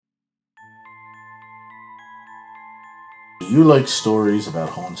you like stories about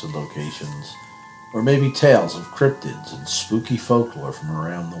haunted locations? Or maybe tales of cryptids and spooky folklore from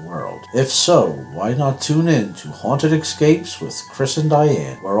around the world? If so, why not tune in to Haunted Escapes with Chris and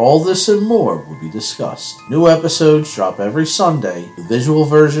Diane, where all this and more will be discussed. New episodes drop every Sunday, with visual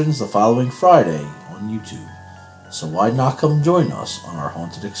versions the following Friday on YouTube. So why not come join us on our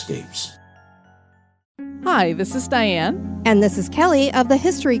Haunted Escapes? Hi, this is Diane. And this is Kelly of the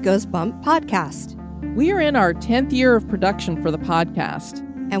History Goes Bump podcast. We are in our 10th year of production for the podcast.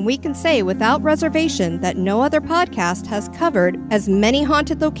 And we can say without reservation that no other podcast has covered as many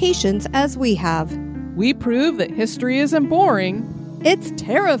haunted locations as we have. We prove that history isn't boring. It's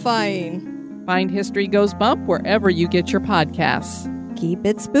terrifying. Find History Goes Bump wherever you get your podcasts. Keep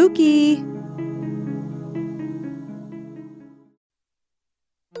it spooky.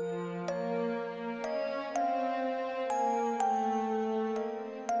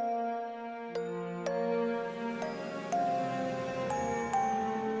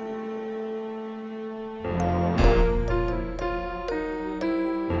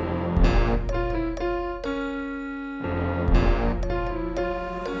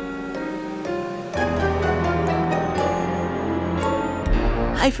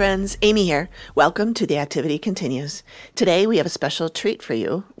 Hi friends, Amy here. Welcome to The Activity Continues. Today we have a special treat for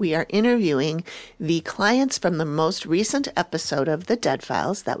you. We are interviewing the clients from the most recent episode of The Dead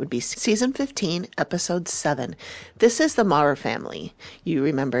Files. That would be season 15, episode 7. This is the Maurer family. You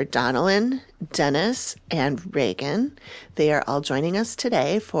remember Donalyn, Dennis, and Reagan. They are all joining us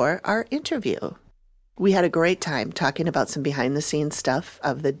today for our interview. We had a great time talking about some behind-the-scenes stuff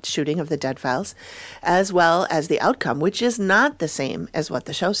of the shooting of The Dead Files, as well as the outcome, which is not the same as what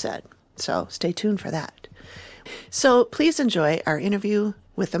the show said. So stay tuned for that. So please enjoy our interview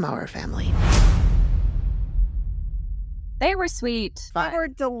with the Maurer family. They were sweet. They were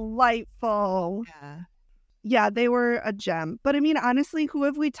delightful. Yeah, they were a gem. But I mean, honestly, who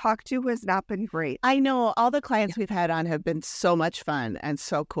have we talked to who has not been great? I know all the clients we've had on have been so much fun and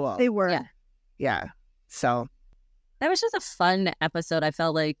so cool. They were. Yeah. So that was just a fun episode. I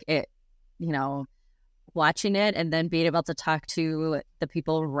felt like it, watching it and then being able to talk to the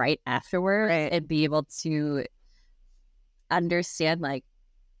people right afterward and be able to understand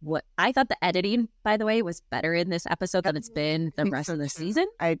what I thought the editing, by the way, was better in this episode than it's been the rest of the season.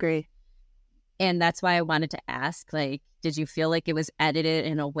 I agree. And that's why I wanted to ask, did you feel like it was edited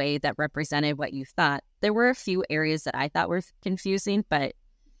in a way that represented what you thought? There were a few areas that I thought were confusing, but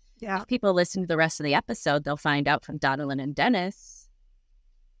if people listen to the rest of the episode, they'll find out from Donalyn and Dennis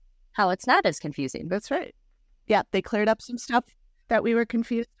how it's not as confusing. That's right. Yeah, they cleared up some stuff that we were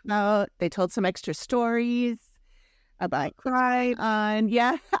confused about. They told some extra stories about cried.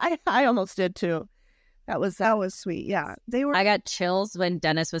 And I almost did too. That was sweet. Yeah, they were. I got chills when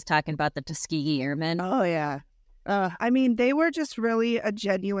Dennis was talking about the Tuskegee Airmen. Oh yeah. I mean, they were just really a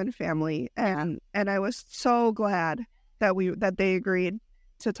genuine family, and I was so glad that they agreed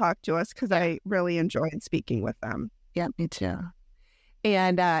to talk to us because I really enjoyed speaking with them. Yeah, me too.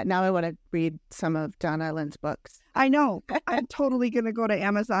 And now I want to read some of Donalyn's books. I know. I'm totally going to go to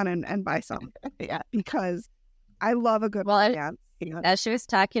Amazon and buy some. Because I love a good romance. As she was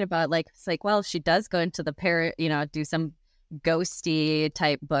talking about, if she does go into the do some ghosty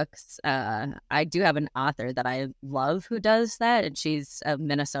type books. I do have an author that I love who does that, and she's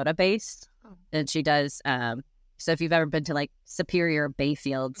Minnesota based, and she does. So if you've ever been to Superior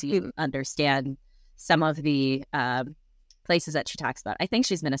Bayfields, you understand some of the places that she talks about. I think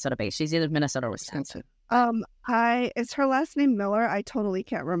she's Minnesota based. She's either Minnesota or Wisconsin. Is her last name Miller? I totally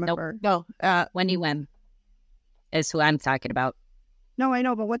can't remember. Nope. No. Wendy Wem is who I'm talking about. No, I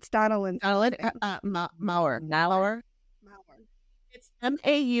know, but what's Donalyn? Maurer. It's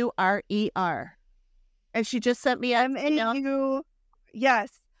Maurer. And she just sent me M-A-U.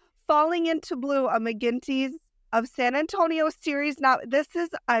 Yes. Falling into Blue, a McGinty's of San Antonio series. Now,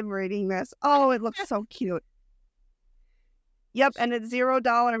 I'm reading this. Oh, it looks so cute. Yep, and it's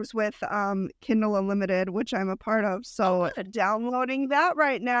 $0 with Kindle Unlimited, which I'm a part of. So downloading that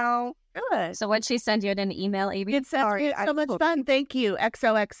right now. Good. So what she send you in an email, Amy? It's so much fun. Thank you.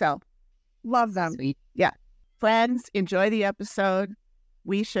 XOXO. Love them. Sweet. Yeah. Friends, enjoy the episode.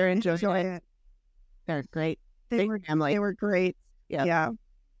 We sure enjoy it. They're great. They were great. Yep. Yeah.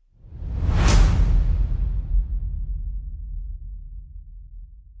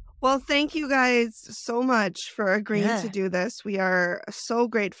 Well, thank you guys so much for agreeing to do this. We are so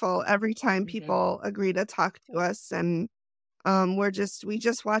grateful every time people agree to talk to us. And we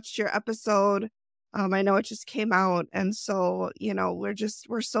just watched your episode. I know it just came out. And so,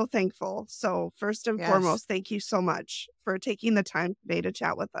 we're so thankful. So first and foremost, thank you so much for taking the time today to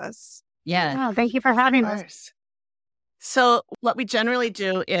chat with us. Yeah. Oh, thank you for having us. So what we generally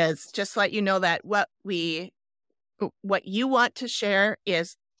do is just let you know that what you want to share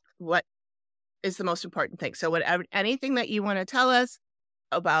is what is the most important thing. So whatever, anything that you want to tell us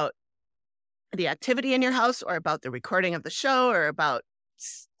about the activity in your house or about the recording of the show or about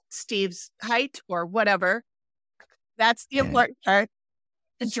Steve's height or whatever, that's the important part.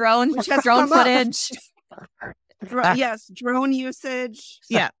 The drone come up. footage. Yes, drone usage.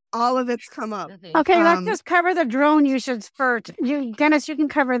 Yeah. All of it's come up. Okay, let's just cover the drone usage first. Dennis, you can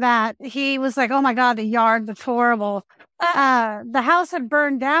cover that. He was like, oh my God, the yard was horrible. The house had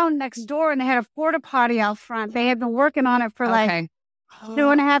burned down next door and they had a porta potty out front. They had been working on it for like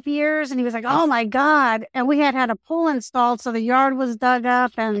 2.5 years. And he was like, oh my God. And we had a pool installed. So the yard was dug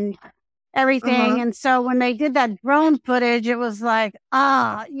up and everything. And so when they did that drone footage, it was like,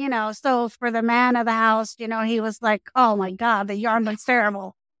 so for the man of the house, he was like, oh my God, the yard looks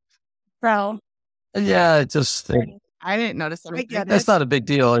terrible. So. Yeah, I didn't notice anything. That's not a big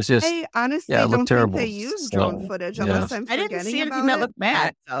deal. It's just, I honestly don't think they use drone footage unless I'm forgetting I didn't see about anything that it. looked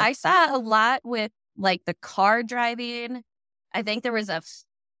bad. So. I saw a lot with like the car driving. I think there was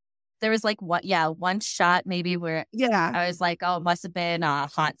one shot maybe where I was like, oh, it must have been a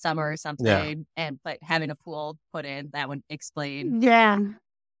hot summer or something. But having a pool put in, that would explain. Yeah.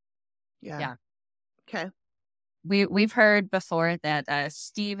 Okay. We've heard before that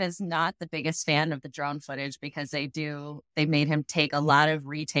Steve is not the biggest fan of the drone footage because they made him take a lot of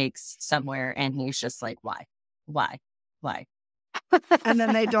retakes somewhere and he's just like, why? And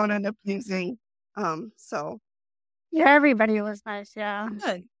then they don't end up using, so. Yeah, everybody was nice, yeah.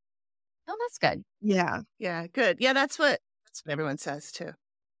 Good. Oh, that's good. Yeah. Yeah, good. Yeah, that's what everyone says too.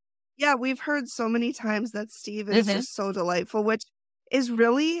 Yeah, we've heard so many times that Steve is just so delightful, which is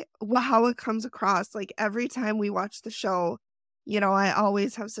really how it comes across. Like every time we watch the show, I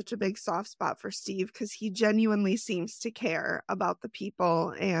always have such a big soft spot for Steve because he genuinely seems to care about the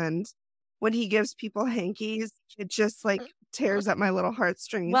people. And when he gives people hankies, it just like tears at my little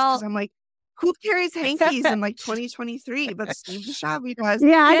heartstrings because I'm like, who carries hankies in like 2023? But Steve Deshavi does.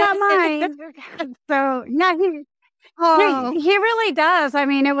 Yeah, I got mine. So yeah, he really does. I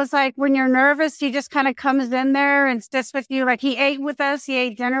mean, it was like when you're nervous, he just kind of comes in there and sits with you. Like he ate with us, he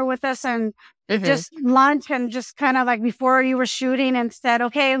ate dinner with us, and just lunch, and just kind of like before you were shooting and said,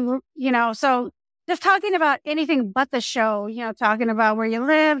 okay, so just talking about anything but the show. Talking about where you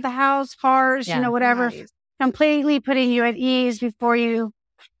live, the house, cars, whatever. Nice. Completely putting you at ease before you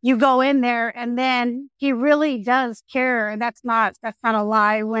go in there, and then he really does care, and that's not a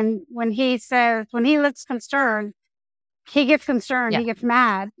lie. When he looks concerned, he gets concerned. He gets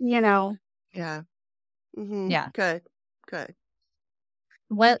mad. Yeah. Yeah. Good.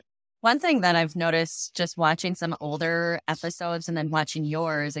 One thing that I've noticed just watching some older episodes and then watching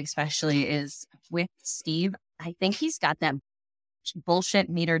yours, especially, is with Steve. I think he's got that bullshit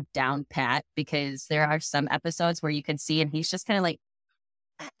meter down pat because there are some episodes where you can see, and he's just kind of like,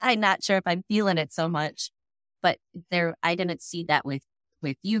 I'm not sure if I'm feeling it so much, but I didn't see that with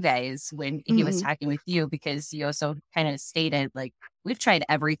you guys when he was talking with you, because you also kind of stated like, we've tried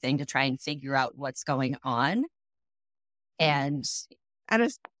everything to try and figure out what's going on. And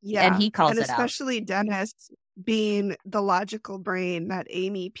he calls it out. Especially Dennis being the logical brain that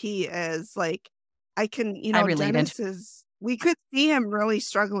Amy P is, like, I can, we could see him really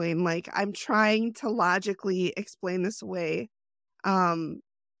struggling. Like, I'm trying to logically explain this away.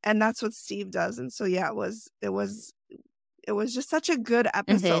 And that's what Steve does. And so, yeah, it was just such a good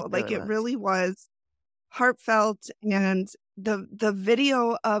episode. Like, it really was heartfelt. And the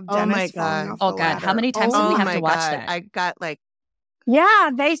video of Dennis falling off the ladder. God, how many times did we have to watch that? I got like,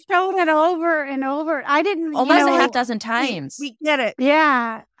 yeah, they showed it over and over. I didn't almost a half dozen times. We get it.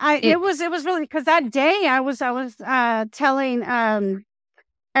 Yeah, it was really, because that day I was telling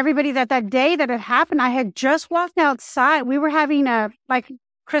everybody that day that it happened, I had just walked outside. We were having a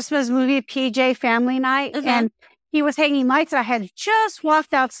Christmas movie PJ family night, and he was hanging lights. I had just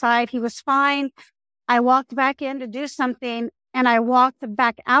walked outside. He was fine. I walked back in to do something, and I walked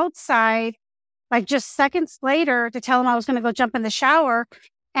back outside just seconds later to tell him I was going to go jump in the shower.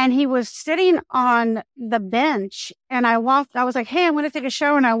 And he was sitting on the bench, and I was like, hey, I'm going to take a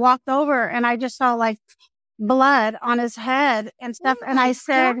shower. And I walked over, and I just saw blood on his head and stuff. And I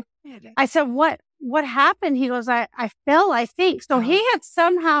said, what happened? He goes, I fell, I think. So he had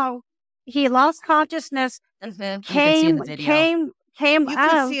he lost consciousness, came You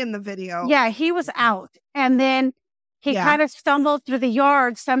can see in the video. Yeah, he was out. And then he kind of stumbled through the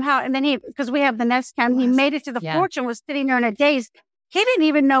yard somehow. And then because we have the Nest Cam, he made it to the porch and was sitting there in a daze. He didn't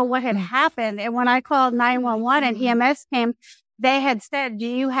even know what had happened. And when I called 911 and EMS came, they had said, do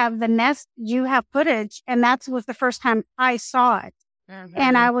you have the nest? Do you have footage? And that was the first time I saw it.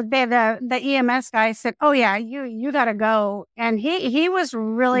 And I was there. The EMS guy said, "Oh yeah, you got to go." And he was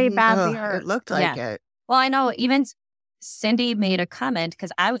really badly hurt. It looked like it. Well, I know even Cindy made a comment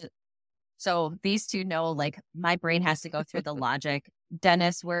because so these two know, like, my brain has to go through the logic.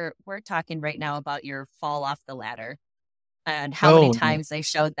 Dennis, we're talking right now about your fall off the ladder and how many times they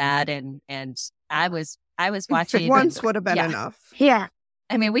showed that, and I was watching. Once would have been enough. Yeah.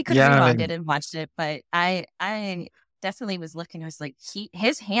 I mean, we could have rewound it and watched it, but I definitely was looking. I was like,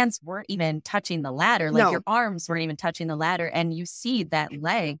 his hands weren't even touching the ladder. Like, your arms weren't even touching the ladder, and you see that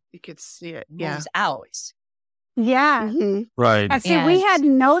leg. You could see it. Moves out. Yeah. Right. And see, we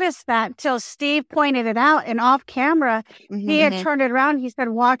hadn't noticed that till Steve pointed it out, and off camera, he had turned it around. He said,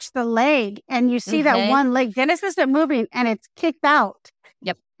 "Watch the leg," and you see that one leg. Dennis isn't moving, and it's kicked out.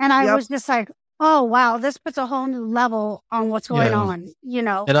 Yep. And I was just like, "Oh wow, this puts a whole new level on what's going on."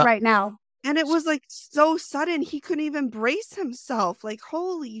 Right now. And it was like so sudden, he couldn't even brace himself. Like,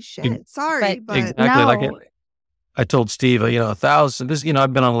 holy shit! Sorry, but exactly. No. Like I told Steve, 1,000. This,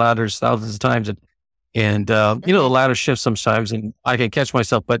 I've been on ladders thousands of times, and the ladder shifts sometimes, and I can catch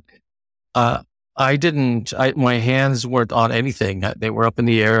myself, but I didn't. My hands weren't on anything. They were up in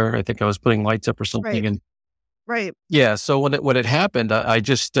the air. I think I was putting lights up or something, and yeah. So when it happened, I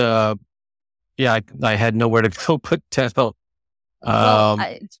just I had nowhere to go put tempo.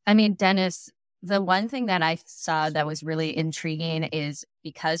 I mean, Dennis, the one thing that I saw that was really intriguing is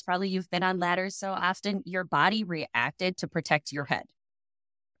because probably you've been on ladders so often, your body reacted to protect your head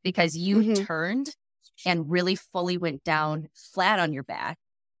because you turned and really fully went down flat on your back.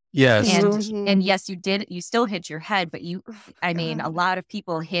 Yes. And yes, you did. You still hit your head, but a lot of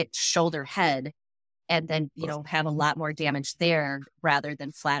people hit shoulder head and then, have a lot more damage there rather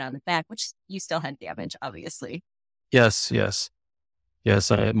than flat on the back, which you still had damage, obviously. Yes.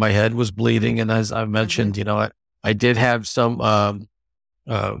 My head was bleeding. And as I mentioned, I did have some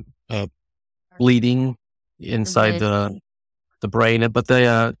bleeding inside the brain, but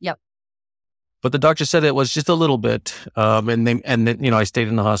but the doctor said it was just a little bit. And then, I stayed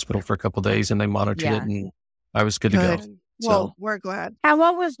in the hospital for a couple of days and they monitored it and I was good to go. Well, we're glad. And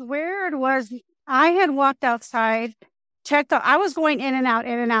what was weird was I had walked outside, I was going in and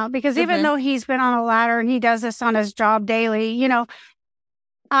out because even though he's been on a ladder and he does this on his job daily,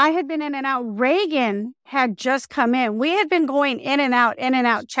 I had been in and out. Reagan had just come in. We had been going in and out,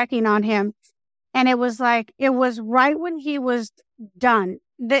 checking on him. And it was right when he was done.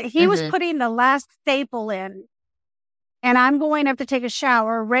 He was putting the last staple in. And I'm going up to take a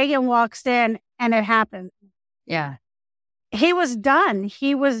shower. Reagan walks in and it happened. Yeah. He was done.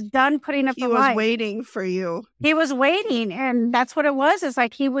 He was done putting up the light. He was waiting for you. He was waiting. And that's what it was. It's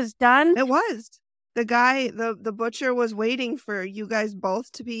like he was done. It was. The guy, the butcher was waiting for you guys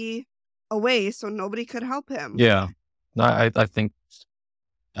both to be away so nobody could help him. Yeah. I think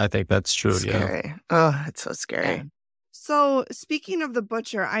that's true. Scary. Yeah. Oh, it's so scary. Yeah. So speaking of the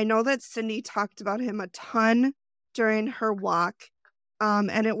butcher, I know that Cindy talked about him a ton during her walk.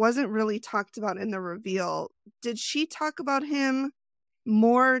 And it wasn't really talked about in the reveal. Did she talk about him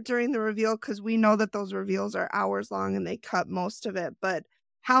more during the reveal? Because we know that those reveals are hours long and they cut most of it. But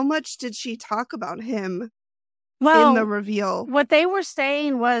how much did she talk about him in the reveal? What they were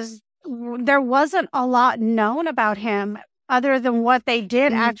saying was there wasn't a lot known about him other than what they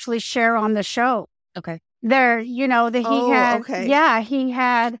did actually share on the show. Okay. That he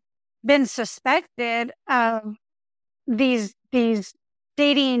had been suspected of these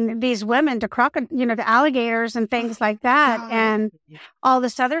dating these women to to alligators and things like that and all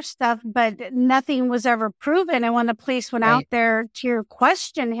this other stuff, but nothing was ever proven. And when the police went out there to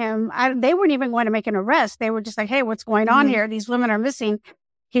question him, they weren't even going to make an arrest. They were just like, hey, what's going on here? These women are missing.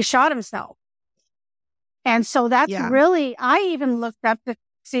 He shot himself. And so that's really, I even looked up to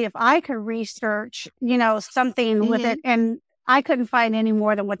see if I could research, something with it. And I couldn't find any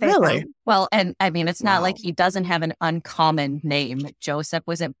more than what they found. Well, and I mean, it's not like he doesn't have an uncommon name. Joseph,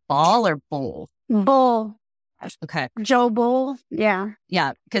 was it Ball or Bull? Bull. Okay. Joe Bull. Yeah.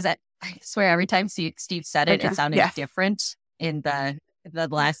 Yeah. Because I swear every time Steve said it, it sounded different in the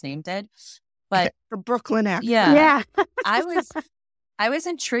last name did. But the Brooklyn accent. Yeah. I was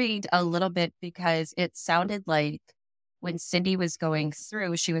intrigued a little bit because it sounded like when Cindy was going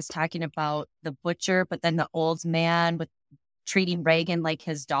through, she was talking about the butcher, but then the old man with treating Reagan like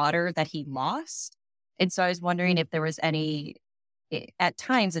his daughter that he lost. And so I was wondering if there was at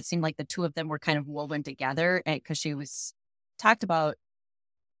times it seemed like the two of them were kind of woven together because she was talked about,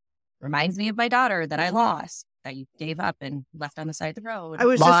 reminds me of my daughter that I lost, that you gave up and left on the side of the road. I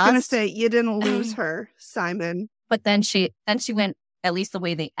was just going to say, you didn't lose her, Simon. But then she went, at least the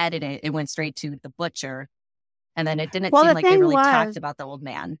way they edited it went straight to the butcher. And then it didn't seem the like they thing really was, talked about the old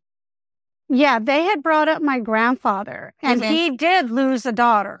man. yeah, they had brought up my grandfather, and he did lose a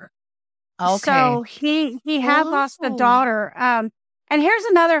daughter. Okay. So he had lost a daughter. And here's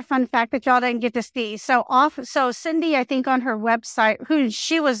another fun fact that y'all didn't get to see. So Cindy, I think on her website,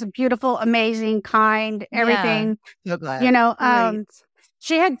 she was beautiful, amazing, kind, everything. So glad. You know,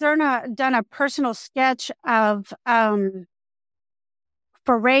 she had done a personal sketch of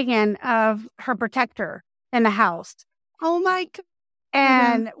for Reagan of her protector in the house. Oh my God.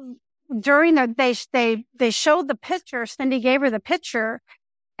 And during they showed the picture, Cindy gave her the picture.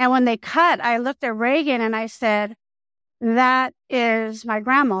 And when they cut, I looked at Reagan and I said, that is my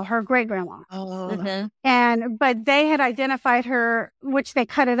grandma, her great grandma. But they had identified her, which they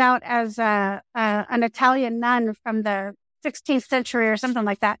cut it out as an Italian nun from the 16th century or something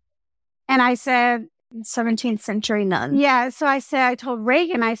like that. And I said, 17th century nun. Yeah. So I told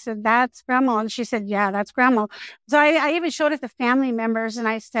Reagan, I said, that's grandma. And she said, yeah, that's grandma. So I even showed it to family members and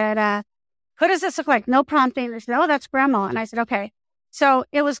I said, who does this look like? No prompting. They said, oh, that's grandma. And I said, okay. So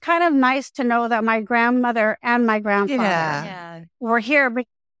it was kind of nice to know that my grandmother and my grandfather were here. But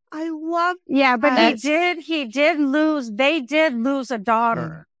I love but they did lose a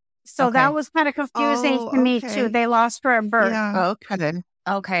daughter. So that was kind of confusing to me too. They lost her at birth. Yeah.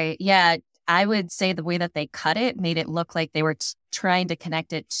 Okay. Yeah. I would say the way that they cut it made it look like they were trying to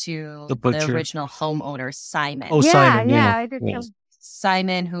connect it to the original homeowner, Simon. Oh, Simon. Yeah. I did. Yeah.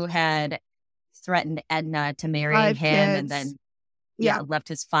 Simon, who had threatened Edna to marry 5 him kids. and then left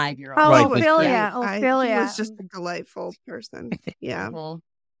his 5-year-old. Oh, Right, Ophelia. He was just a delightful person. Yeah.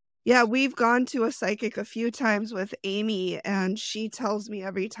 Yeah, we've gone to a psychic a few times with Amy, and she tells me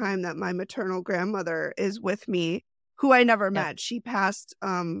every time that my maternal grandmother is with me, who I never met. She passed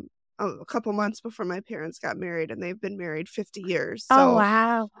a couple months before my parents got married, and they've been married 50 years. So, oh,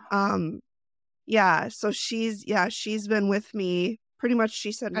 wow. So she's been with me pretty much,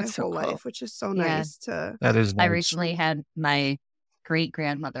 she said, my whole life, which is so nice to. That is nice. I recently had my great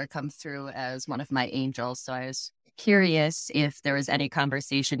grandmother come through as one of my angels. So I was curious if there was any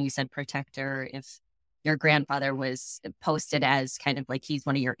conversation. You said protector, if your grandfather was posted as kind of like he's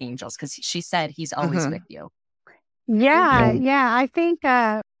one of your angels, because she said he's always with you. Yeah. I think.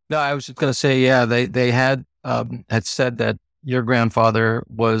 No, I was just going to say, they had said that your grandfather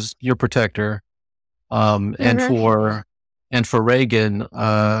was your protector, and for Reagan,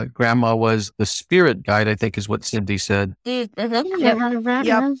 grandma was the spirit guide, I think is what Cindy said. Yep.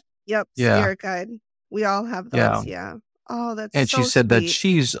 Spirit guide. We all have those. Yeah. Oh, that's and so she said sweet. that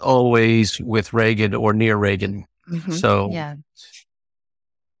she's always with Reagan or near Reagan. So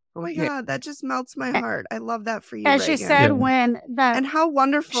oh my God, that just melts my heart. I love that for you. And Reagan. she said and how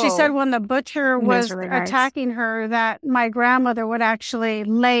wonderful. She said when the butcher was really attacking her, that my grandmother would actually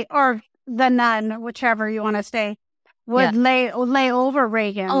or the nun, whichever you want to say, would lay over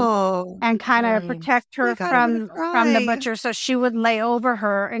Reagan and kind of protect her from the butcher. So she would lay over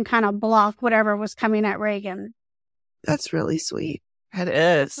her and kind of block whatever was coming at Reagan. That's really sweet. It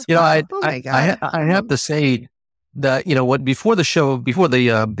is. I have to say that, before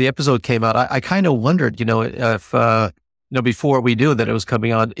the episode came out, I kind of wondered, if, before we knew that it was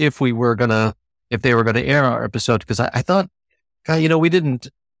coming on, if they were going to air our episode, because I thought, we didn't,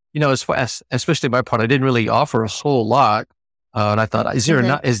 as far as, especially my part, I didn't really offer a whole lot. And I thought, is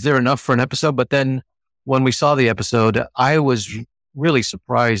there enough for an episode? But then when we saw the episode, I was really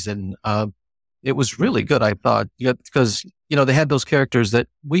surprised, and it was really good, I thought, because, they had those characters that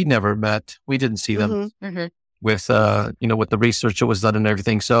we never met. We didn't see them with, with the research that was done and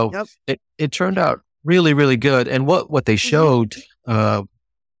everything. So it turned out really, really good. And what they showed,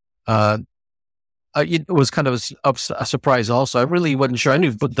 it was kind of a surprise also. I really wasn't sure. I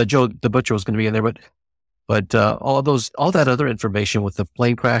knew the butcher was going to be in there, but all that other information with the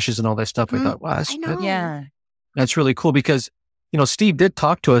plane crashes and all that stuff, I thought, wow, that's really cool, because, Steve did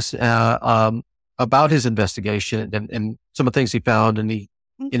talk to us about his investigation and some of the things he found, and he,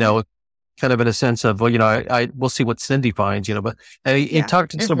 kind of in a sense of, we'll see what Cindy finds, but he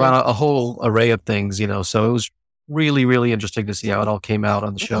talked to us about a whole array of things, so it was really, really interesting to see how it all came out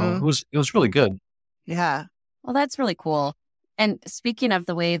on the show. It was really good. Yeah. Well, that's really cool. And speaking of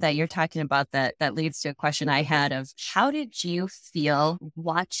the way that you're talking about that leads to a question I had of how did you feel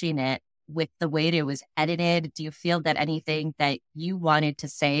watching it with the way it was edited? Do you feel that anything that you wanted to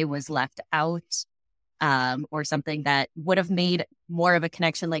say was left out, or something that would have made more of a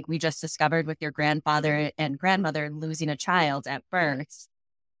connection, like we just discovered with your grandfather and grandmother losing a child at birth?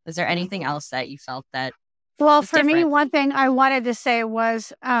 Is there anything else that you felt that Well, for me, one thing I wanted to say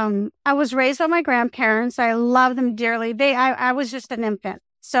was I was raised by my grandparents. I love them dearly. I was just an infant.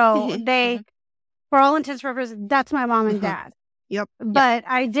 So they, for all intents and purposes, that's my mom and dad. Yep. But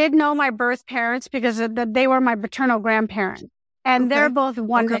I did know my birth parents because they were my paternal grandparents. And they're both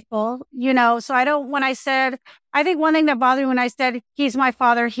wonderful, you know. So I think one thing that bothered me when I said, he's my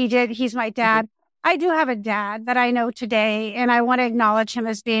father, he's my dad. I do have a dad that I know today, and I want to acknowledge him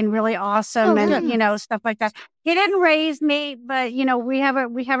as being really awesome and, you know, stuff like that. He didn't raise me, but, you know, we have a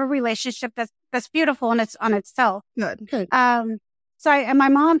relationship that's beautiful and it's on itself. Good. And my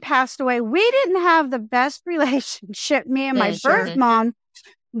mom passed away. We didn't have the best relationship, me and my birth mom,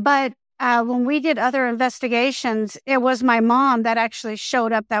 but when we did other investigations, it was my mom that actually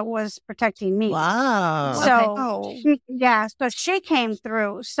showed up that was protecting me. Wow. So, so she came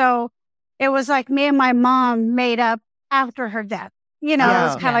through. So it was like me and my mom made up after her death. You know, it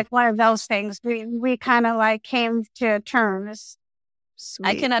was kind of like one of those things. We kind of like came to terms. Sweet.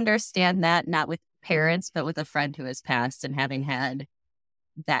 I can understand that, not with parents, but with a friend who has passed and having had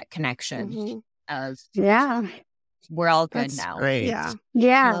that connection of, we're all good That's now. Great.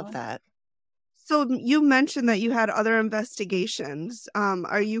 Yeah. Love that. So you mentioned that you had other investigations.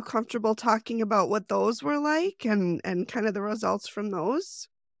 Are you comfortable talking about what those were like and kind of the results from those?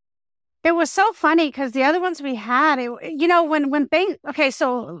 It was so funny because the other ones we had, you know, when things,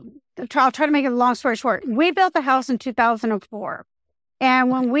 so I'll try to make it a long story short. We built the house in 2004.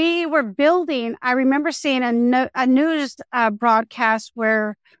 And when we were building, I remember seeing a news broadcast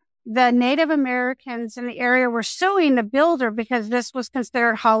where the Native Americans in the area were suing the builder because this was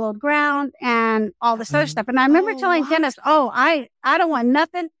considered hollowed ground and all this other stuff. And I remember telling Dennis, I don't want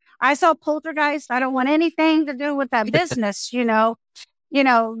nothing. I saw poltergeist. I don't want anything to do with that business, you know,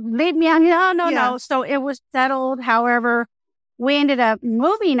 leave me on. No. So it was settled. However, we ended up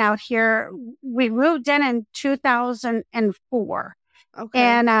moving out here. We moved in 2004. Okay.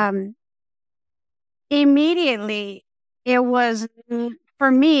 And immediately it was,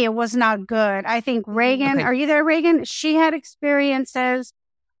 for me, it was not good. I think Reagan, are you there, Reagan? She had experiences.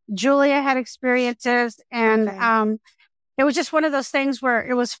 Julia had experiences. And it was just one of those things where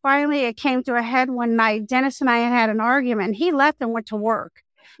it came to a head one night. Dennis and I had an argument. He left and went to work.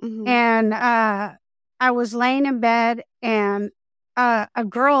 And I was laying in bed and a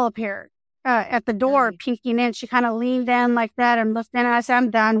girl appeared at the door, peeking in. She kind of leaned in like that and looked in. And I said,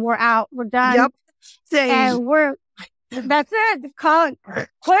 I'm done. We're out. We're done. Yep. Same. And that's it. Call it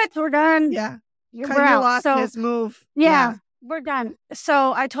quits. We're done. Yeah. We're out. Lost his move. Yeah, we're done.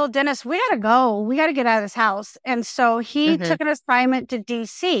 So I told Dennis, we got to go. We got to get out of this house. And so he took an assignment to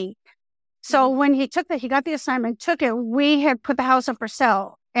DC. So when he got the assignment, took it, we had put the house up for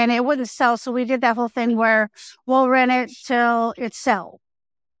sale and it wouldn't sell. So we did that whole thing where we'll rent it till it sells.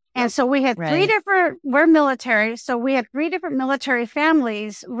 And so we had we're military. So we had 3 different military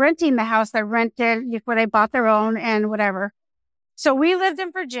families renting the house that rented before they bought their own and whatever. So we lived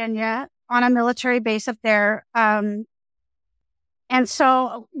in Virginia on a military base up there. And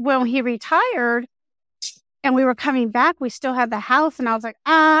so when he retired and we were coming back, we still had the house. And I was like,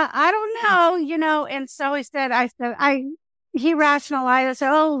 I don't know, and so he rationalized. I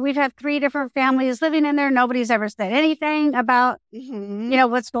said, we've had 3 different families living in there. Nobody's ever said anything about,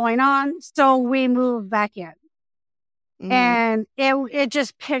 what's going on. So we moved back in. And it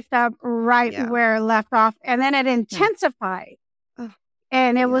just picked up where it left off. And then it intensified.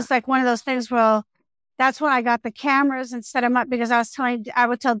 And it was like one of those things, well, that's when I got the cameras and set them up because I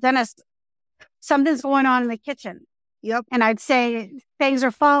would tell Dennis, something's going on in the kitchen. Yep. And I'd say, things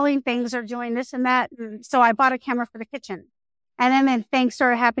are falling, things are doing this and that. And so I bought a camera for the kitchen. And then things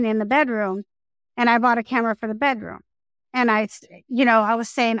started happening in the bedroom. And I bought a camera for the bedroom. And I was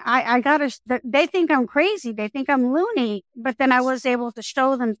saying, they think I'm crazy. They think I'm loony. But then I was able to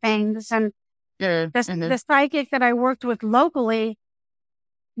show them things. And the psychic that I worked with locally,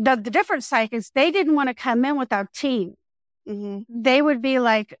 the different psychics, they didn't want to come in with our team. They would be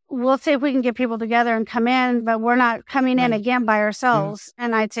like, we'll see if we can get people together and come in, but we're not coming in again by ourselves.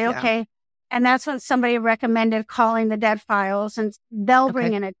 And I'd say, okay. And that's when somebody recommended calling the Dead Files and they'll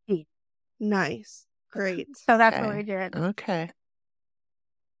bring in a team. Nice. Great. So that's what we did. Okay.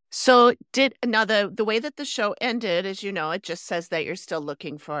 So the way that the show ended, as you know, it just says that you're still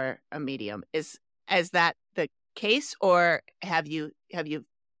looking for a medium. Is that the case, or have you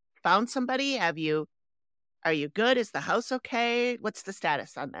found somebody? Are you good? Is the house okay? What's the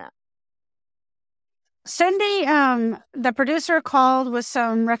status on that? Cindy, the producer, called with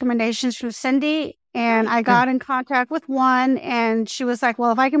some recommendations from Cindy, and I got in contact with one, and she was like,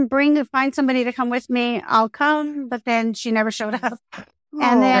 well, if I can find somebody to come with me, I'll come. But then she never showed up.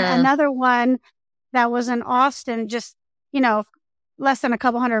 And then another one, that was in Austin, just, less than a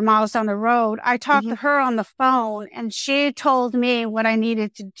couple hundred miles down the road. I talked to her on the phone and she told me what I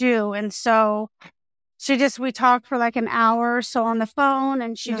needed to do. And so we talked for like an hour or so on the phone,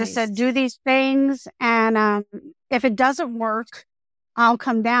 and she just said, do these things. And if it doesn't work, I'll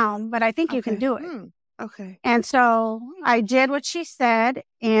come down, but I think you can do it. Okay. And so I did what she said,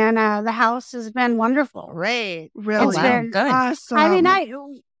 and the house has been wonderful. Great. Really? It's been good. Awesome. I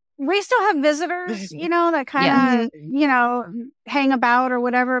mean, we still have visitors, that kind of, hang about or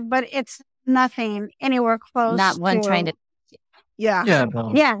whatever, but it's nothing anywhere close. Not one trying to. Yeah. Yeah.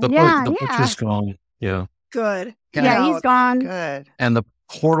 No, Yeah. the butcher's gone. Yeah. Good. Yeah, he's gone. Good. And the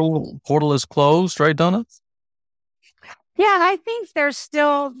portal is closed, right, Donna? Yeah, I think there's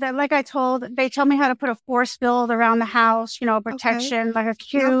still that. Like they told me how to put a force field around the house, protection, like a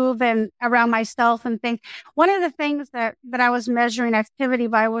cube and around myself and things. One of the things that I was measuring activity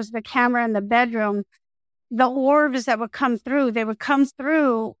by was the camera in the bedroom. The orbs that would come through, they would come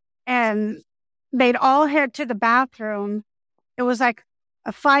through and they'd all head to the bathroom. It was like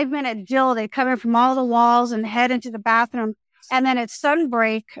a 5-minute deal. They'd come in from all the walls and head into the bathroom. And then at sun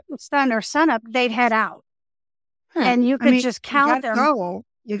or sunup, they'd head out. And you could just count them.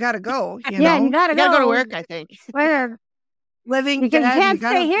 You gotta go. You gotta go to work, I think. Living you dead, can't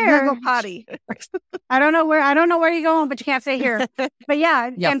stay here. You gotta go potty. I don't know where you're going, but you can't stay here. But yeah,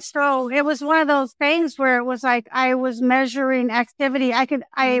 and so it was one of those things where it was like I was measuring activity.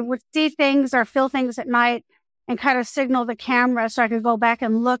 I would see things or feel things at night and kind of signal the camera so I could go back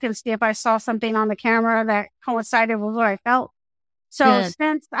and look and see if I saw something on the camera that coincided with what I felt. So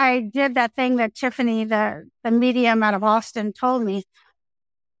since I did that thing that Tiffany, the medium out of Austin, told me,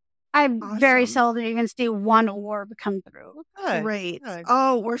 I very seldom even see one orb come through. Great.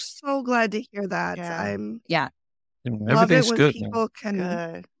 Oh, we're so glad to hear that. Yeah. Love it when good. people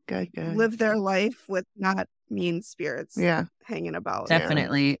can good. live their life with not mean spirits hanging about.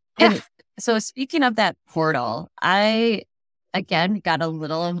 Definitely. And so speaking of that portal, I, again, got a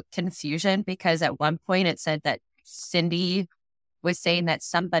little confusion because at one point it said that Cindy was saying that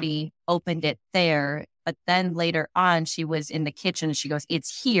somebody opened it there, but then later on she was in the kitchen and she goes,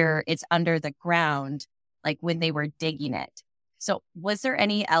 it's here, it's under the ground, like when they were digging it. So was there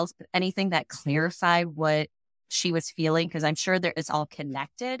anything that clarified what she was feeling? Because I'm sure it's all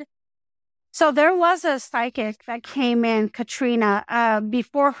connected. So there was a psychic that came in, Katrina,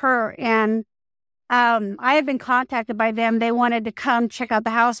 before her, and I had been contacted by them. They wanted to come check out the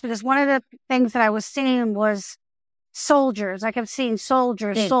house because one of the things that I was seeing was soldiers. I kept seeing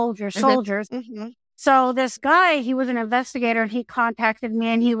soldiers. So this guy, he was an investigator, and he contacted me,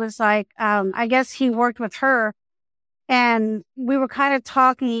 and he was like, I guess he worked with her, and we were kind of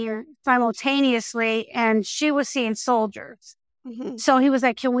talking simultaneously, and she was seeing soldiers. So he was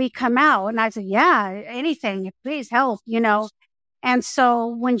like, can we come out? And I said, yeah, anything, please help, And so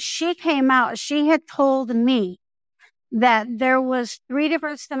when she came out, she had told me that there was 3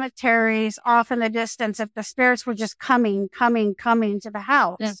 different cemeteries off in the distance if the spirits were just coming to the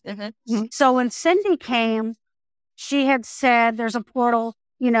house. So when Cindy came, she had said there's a portal,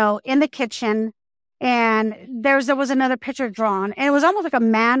 in the kitchen, and there was another picture drawn, and it was almost like a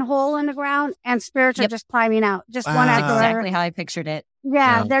manhole in the ground, and spirits are just climbing out, just one after the other. Exactly how I pictured it.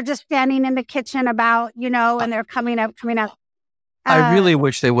 Yeah, they're just standing in the kitchen about, and they're coming up. I really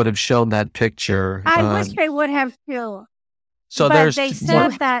wish they would have shown that picture. I wish they would have too. So but they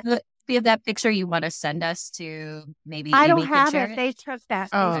said that. Do you have that picture you want to send us to maybe I Amy don't have share it. They took that.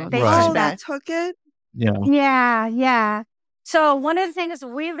 Oh, they that took it? Yeah. So one of the things,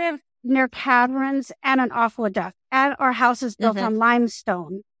 we live near caverns and an aqueduct. And our house is built on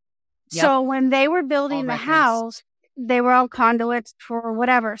limestone. So when they were building the house, they were all conduits for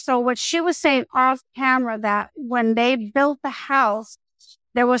whatever. So what she was saying off camera, that when they built the house,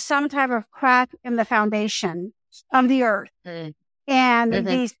 there was some type of crack in the foundation of the earth. And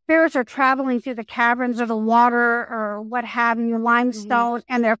these spirits are traveling through the caverns or the water or what have you, limestone,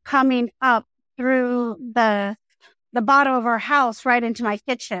 and they're coming up through the bottom of our house right into my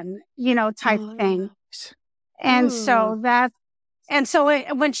kitchen, type thing. And so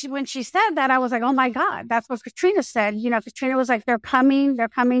when she said that, I was like, oh my God, that's what Katrina said. Katrina was like, they're coming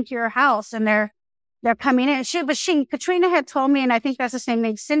to your house, and they're coming in. Katrina had told me, and I think that's the same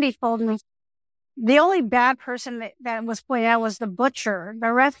thing Cindy told me, the only bad person that was pointed out was the butcher.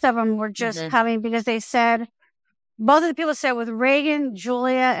 The rest of them were just coming because they said, both of the people said with Reagan,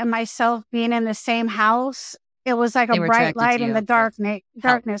 Julia, and myself being in the same house, it was like a bright light in the darkness.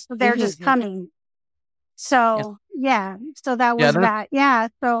 So they're just coming. So, so that was that. Yeah.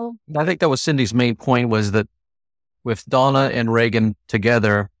 So I think that was Cindy's main point, was that with Donna and Reagan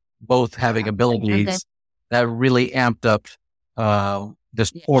together, both having abilities that really amped up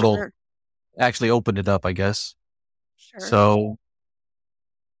this portal. Sure. Actually opened it up, I guess. Sure. So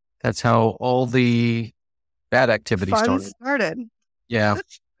that's how all the bad activity Fun started. Yeah. Oh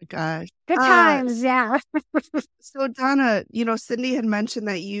my gosh. Good times, yeah. So Donna, Cindy had mentioned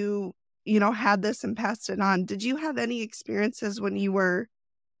that you had this and passed it on. Did you have any experiences when you were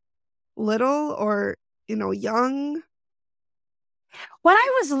little or, young? When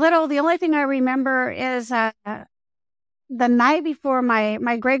I was little, the only thing I remember is the night before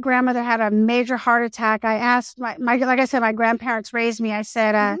my great grandmother had a major heart attack. I asked my like I said, my grandparents raised me. I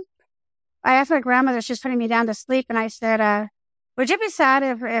said, I asked my grandmother, she's putting me down to sleep, and I said, would you be sad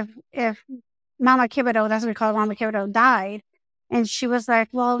if Mama Kibido, that's what we call Mama Kibido, died? And she was like,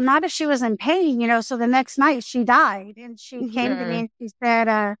 well, not if she was in pain, So the next night she died, and she came to me and she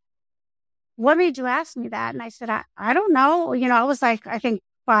said, what made you ask me that? And I said, I don't know. I was like, I think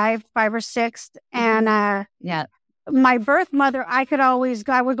five or six. And my birth mother, I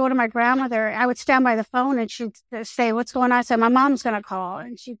would go to my grandmother. I would stand by the phone and she'd say, what's going on? I said, my mom's going to call.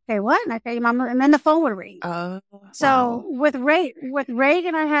 And she'd say, what? And I say, Mom, and then the phone would ring. So with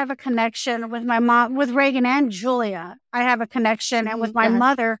Reagan, I have a connection. With my mom, with Reagan and Julia, I have a connection. And with my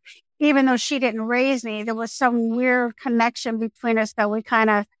mother, even though she didn't raise me, there was some weird connection between us that we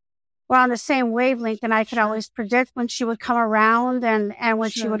kind of were on the same wavelength. And I could always predict when she would come around and when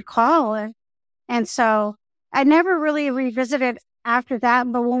she would call. And so I never really revisited after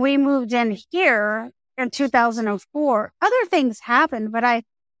that. But when we moved in here in 2004, other things happened. But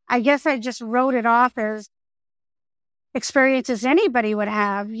I guess I just wrote it off as experiences anybody would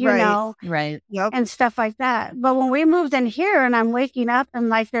have, you know, and stuff like that. But when we moved in here and I'm waking up and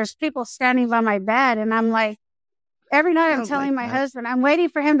like there's people standing by my bed and I'm like, every night I'm telling my husband, I'm waiting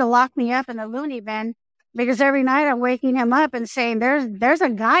for him to lock me up in the loony bin. Because every night I'm waking him up and saying, there's a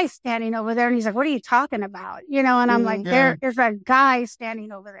guy standing over there. And he's like, what are you talking about? And I'm like, there is a guy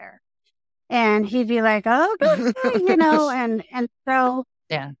standing over there. And he'd be like, oh, and so.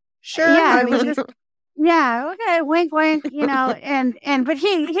 Yeah. Sure. Yeah. Okay. Wink, wink, but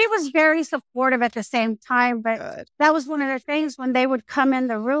he was very supportive at the same time. But that was one of the things when they would come in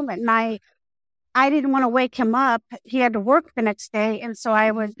the room at night. I didn't want to wake him up. He had to work the next day. And so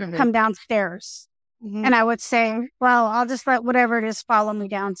I would come downstairs. And I would say, well, I'll just let whatever it is follow me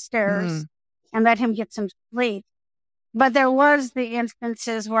downstairs and let him get some sleep. But there was the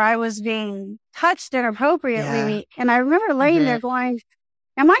instances where I was being touched inappropriately. Yeah. And I remember laying there going,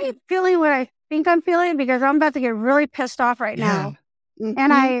 am I feeling what I think I'm feeling? Because I'm about to get really pissed off right now.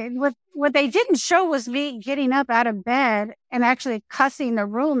 And what they didn't show was me getting up out of bed and actually cussing the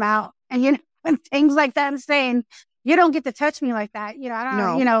room out and, and things like that and saying, you don't get to touch me like that.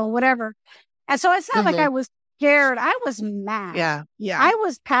 I don't whatever. And so it's not like I was scared. I was mad. Yeah. I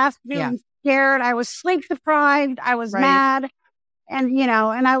was past being scared. I was sleep deprived. I was mad. And,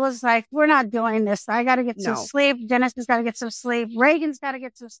 and I was like, we're not doing this. I got to get some sleep. Dennis has got to get some sleep. Reagan's got to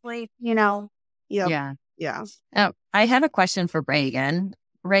get some sleep, Yep. Yeah. I have a question for Reagan.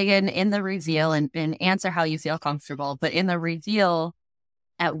 Reagan, in the reveal, and answer how you feel comfortable, but in the reveal,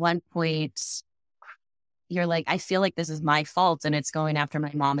 at one point, you're like, I feel like this is my fault and it's going after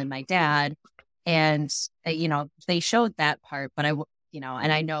my mom and my dad. And, they showed that part, but and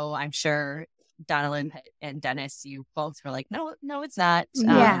I know, I'm sure Donalyn and Dennis, you both were like, no, it's not.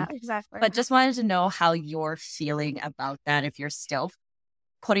 Yeah, exactly. But just wanted to know how you're feeling about that, if you're still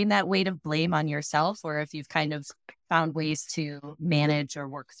putting that weight of blame on yourself or if you've kind of found ways to manage or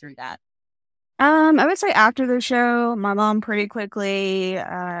work through that. I would say after the show, my mom pretty quickly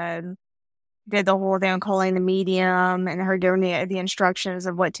did the whole thing calling the medium and her giving the instructions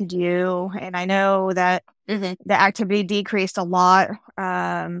of what to do. And I know that the activity decreased a lot,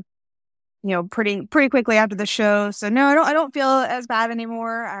 pretty quickly after the show. So no, I don't feel as bad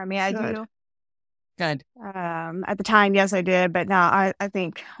anymore. I mean, I do. Good. At the time, yes, I did, but now I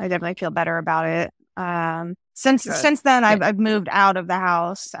think I definitely feel better about it. Since then, I've moved out of the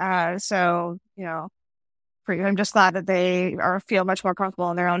house. So I'm just glad that they feel much more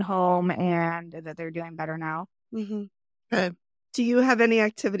comfortable in their own home and that they're doing better now. Good. Do you have any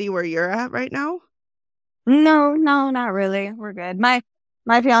activity where you're at right now? No, not really. We're good. My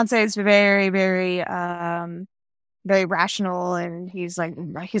fiance is very, very, very rational, and he's like,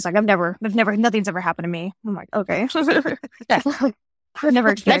 nothing's ever happened to me. I'm like, okay. I've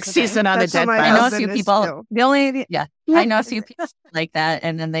never next season on the Dead Files. I know a few people. I know a few people like that,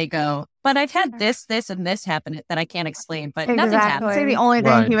 and then they go, "But I've had this, and this happen that I can't explain." But nothing's happened. I'd say the only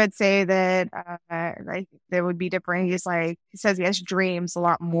thing he would say that that would be different. He says he has dreams a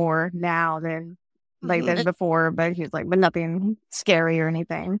lot more now than than before. But he's like, but nothing scary or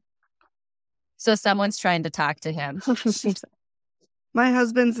anything. So someone's trying to talk to him. My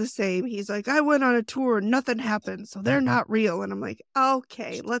husband's the same. He's like, I went on a tour, nothing happened, so they're not real. And I'm like,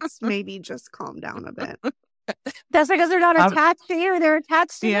 okay, let's maybe just calm down a bit. That's because they're not attached to you. They're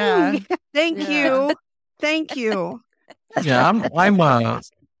attached to me. Thank you. Thank you. Yeah,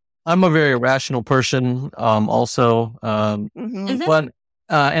 I'm a very rational person. Also, but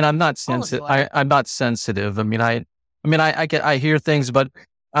and I'm not sensitive. I'm not sensitive. I mean, I hear things, but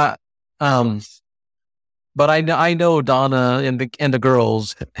but I know Donna and the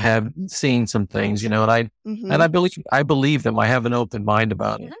girls have seen some things, and I believe them. I have an open mind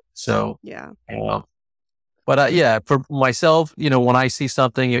about it. So but for myself, when I see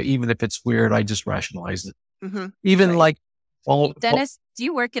something, even if it's weird, I just rationalize it. Even Dennis, do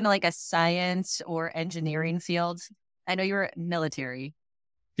you work in like a science or engineering field? I know you're military.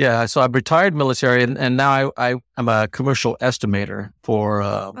 Yeah, so I'm retired military, and now I'm a commercial estimator for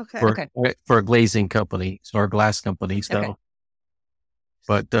a glazing company or a glass company. So,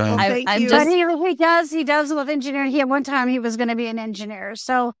 but he does love engineering. At one time he was going to be an engineer,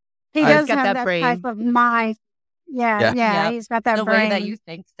 so he does have that type of mind. Yeah, he's got that the brain way that you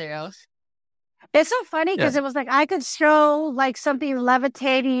think through. It's so funny because it was like I could show like something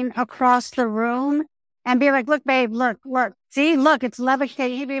levitating across the room and be like, look, babe, look, see, look, it's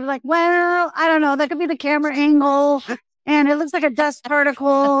levitating. He'd be like, well, I don't know. That could be the camera angle and it looks like a dust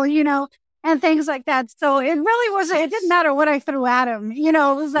particle, and things like that. So it really it didn't matter what I threw at him. It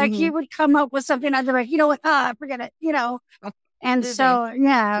was like he would come up with something. I'd be like, you know what? Forget it, And so,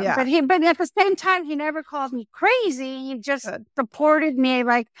 but at the same time, he never called me crazy. He just supported me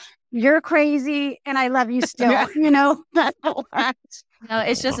like, you're crazy and I love you still, That's all right. No,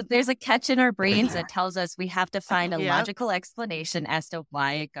 it's just there's a catch in our brains that tells us we have to find a logical explanation as to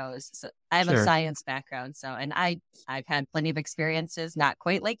why it goes. So I have a science background, and I've had plenty of experiences, not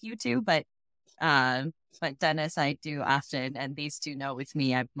quite like you two, but Dennis, I do often, and these two know with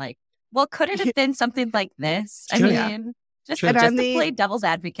me, I'm like, well, could it have been something like this? I mean, just to play devil's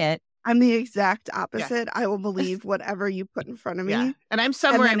advocate. I'm the exact opposite. I will believe whatever you put in front of me. Yeah. And I'm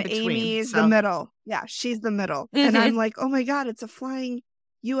somewhere in between. Amy's the middle. Yeah, she's the middle. And I'm like, oh my God, it's a flying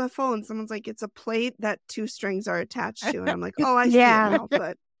UFO. And someone's like, it's a plate that 2 strings are attached to. And I'm like, oh, I see it now.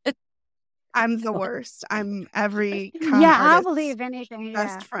 But I'm the worst. I'm every I'll believe anything.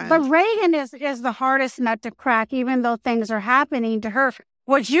 Best friend. But Reagan is the hardest nut to crack, even though things are happening to her.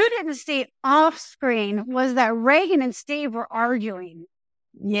 What you didn't see off screen was that Reagan and Steve were arguing.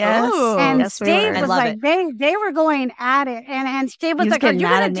 Yes. And Steve was like, they were going at it. And Steve was like, are you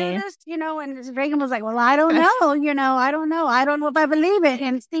going to do this? And Reagan was like, well, I don't know. I don't know. I don't know if I believe it.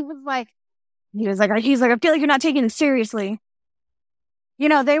 And Steve was like, he's like, I feel like you're not taking it seriously.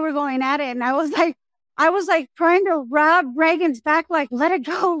 They were going at it. And I was like trying to rub Reagan's back, like, let it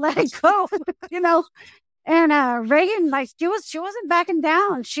go. And Reagan, like, she wasn't backing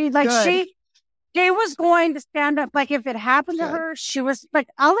down. She was going to stand up. Like, if it happened to her, she was like,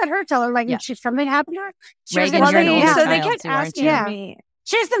 I'll let her tell her. Like, if something happened to her, so they kept asking me.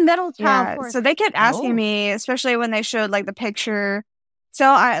 She's the middle child. So they kept asking me, especially when they showed like the picture. So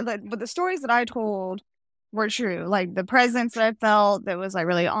but the stories that I told were true. Like the presence that I felt that was like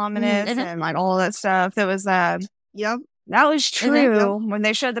really ominous and like all that stuff. That was that was true. When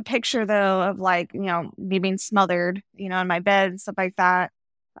they showed the picture though of like, me being smothered, in my bed and stuff like that.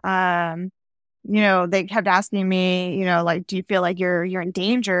 They kept asking me, like, do you feel like you're in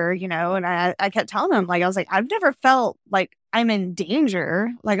danger, and I kept telling them, like, I was like, I've never felt like I'm in danger.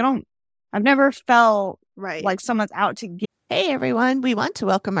 Like, I've never felt like someone's out to get. Hey, everyone. We want to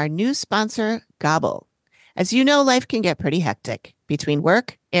welcome our new sponsor, Gobble. As you know, life can get pretty hectic. Between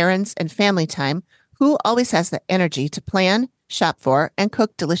work, errands, and family time, who always has the energy to plan, shop for, and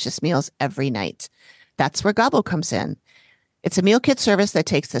cook delicious meals every night? That's where Gobble comes in. It's a meal kit service that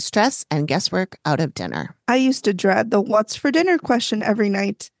takes the stress and guesswork out of dinner. I used to dread the what's for dinner question every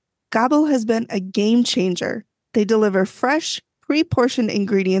night. Gobble has been a game changer. They deliver fresh, pre-portioned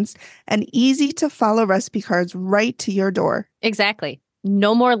ingredients and easy-to-follow recipe cards right to your door. Exactly.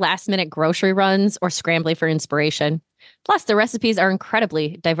 No more last-minute grocery runs or scrambling for inspiration. Plus, the recipes are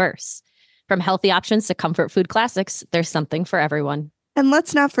incredibly diverse. From healthy options to comfort food classics, there's something for everyone. And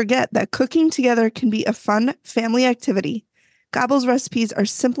let's not forget that cooking together can be a fun family activity. Gobble's recipes are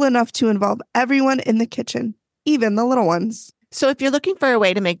simple enough to involve everyone in the kitchen, even the little ones. So if you're looking for a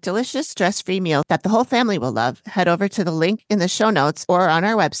way to make delicious, stress-free meals that the whole family will love, head over to the link in the show notes or on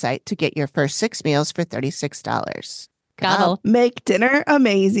our website to get your first 6 meals for $36. Gobble. Make dinner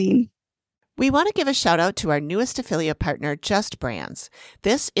amazing. We want to give a shout out to our newest affiliate partner, Just Brands.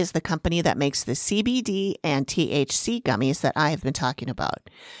 This is the company that makes the CBD and THC gummies that I have been talking about.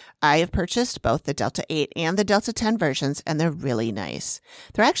 I have purchased both the Delta 8 and the Delta 10 versions, and they're really nice.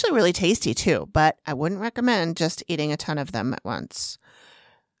 They're actually really tasty too, but I wouldn't recommend just eating a ton of them at once.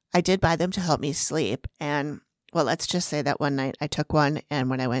 I did buy them to help me sleep, and well, let's just say that one night I took one, and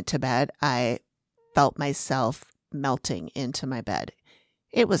when I went to bed, I felt myself melting into my bed.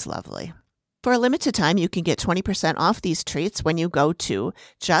 It was lovely. For a limited time, you can get 20% off these treats when you go to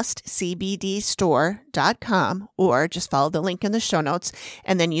justcbdstore.com or just follow the link in the show notes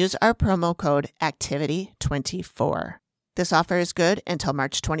and then use our promo code ACTIVITY24. This offer is good until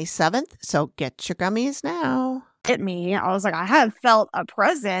March 27th, so get your gummies now. Hit me. I was like, I have felt a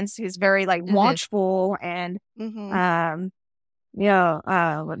presence who's very like watchful and I'm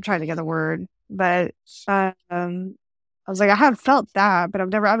trying to get the word, but I was like, I have felt that, but I've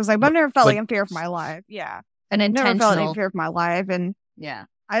never felt like in fear for my life. Yeah. An intentional. Never felt in fear for my life. And yeah.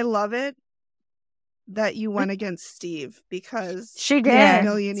 I love it that you went against Steve because she did.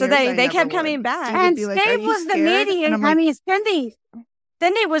 So they kept coming back. And Steve was the mediator. Like, I mean, Cindy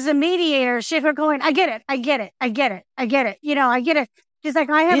was a mediator. She kept going, I get it. You know, I get it. She's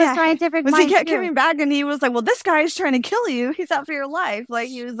like, I have a scientific mind. He kept coming back and he was like, well, this guy is trying to kill you. He's out for your life. Like,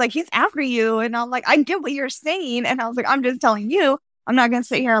 he was like, he's after you. And I'm like, I get what you're saying. And I was like, I'm just telling you, I'm not going to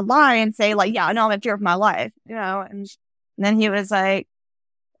sit here and lie and say like, yeah, no, I'm in fear of my life, you know? And then he was like,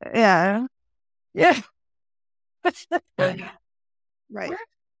 yeah. Right.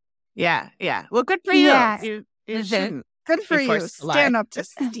 Yeah. Well, good for you. Yeah. You shouldn't. Good for you. Stand up to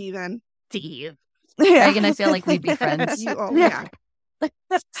Steven. Steve. Megan, I feel like we'd be friends. Yeah.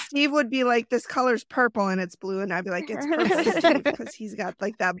 Steve would be like, this color's purple and it's blue. And I'd be like, it's purple Steve, because he's got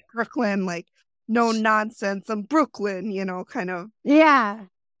like that Brooklyn, like no nonsense. I'm Brooklyn, you know, kind of. Yeah.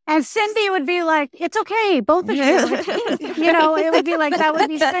 And Cindy would be like, it's okay. Both of you. You know, it would be like, that would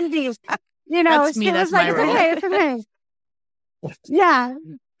be Cindy. You know, That's me, it was that's like, my role. it's okay. Yeah.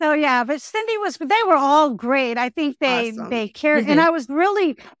 So yeah, but Cindy they were all great. I think they cared. And I was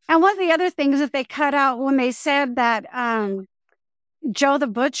really, and one of the other things that they cut out when they said that, Joe the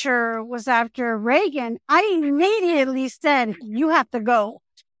Butcher was after Reagan, I immediately said, you have to go.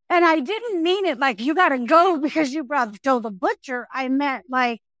 And I didn't mean it like you got to go because you brought Joe the Butcher. I meant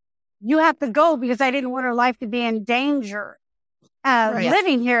like you have to go because I didn't want her life to be in danger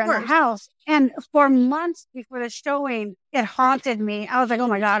living here in the house. And for months before the showing, it haunted me. I was like, oh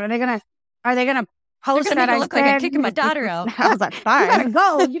my God, are they going to post They're that? gonna look like I'm kicking my daughter out. I was like, fine. You gotta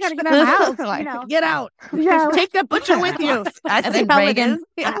go. You gotta get out of the house. You know? Get out. Yeah. Take the butcher with you. And then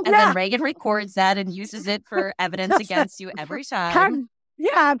Reagan records that and uses it for evidence against you every time.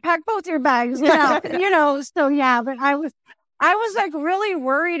 Pack both your bags. You know. So yeah, but I was like really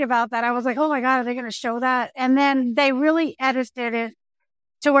worried about that. I was like, oh my God, are they going to show that? And then they really edited it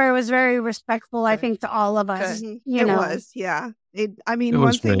to where it was very respectful, I think, to all of us. You know. Was, yeah.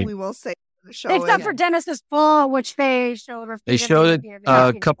 One thing we will say. Except for Dennis's fall, which they showed. They showed it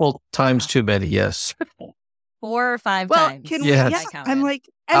a couple times too many, yes. 4 or 5 times. I'm like,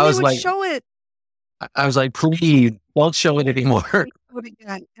 and they would show it. I was like, please, don't show it anymore.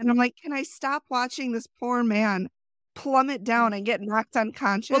 And I'm like, can I stop watching this poor man plummet down and get knocked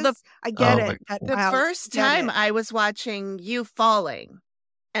unconscious? Well, I get it. The first time I was watching you falling,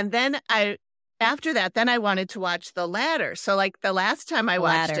 and then after that, then I wanted to watch the ladder. So like the last time I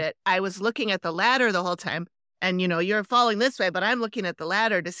watched it, I was looking at the ladder the whole time. And, you know, you're falling this way, but I'm looking at the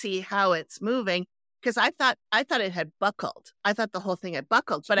ladder to see how it's moving. Because I thought it had buckled. I thought the whole thing had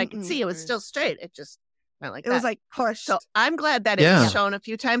buckled, but I could see it was still straight. It just went like that. It was like pushed. So I'm glad that it was shown a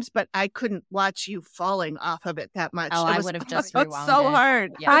few times, but I couldn't watch you falling off of it that much. Oh, I would have just rewound so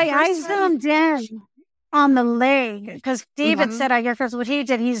hard. Yeah. I zoomed in on the leg because David said, I guess that's what he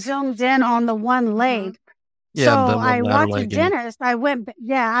did. He zoomed in on the one leg. Yeah, so I watched Dennis. I went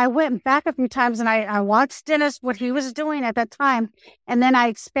back a few times and I watched Dennis, what he was doing at that time. And then I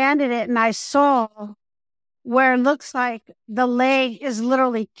expanded it and I saw where it looks like the leg is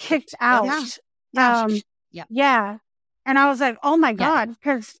literally kicked out. Yeah. And I was like, oh my God.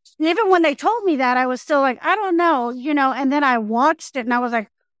 Because even when they told me that, I was still like, I don't know, you know, and then I watched it and I was like,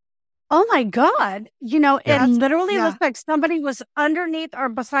 oh my God, you know, it literally looks like somebody was underneath or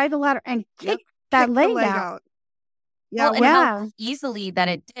beside the ladder and kicked that leg out. Yeah, and how easily that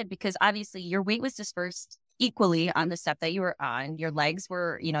it did, because obviously your weight was dispersed equally on the step that you were on. Your legs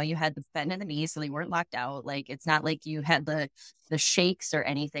were, you know, you had the bend in the knees, so they weren't locked out. Like, it's not like you had the shakes or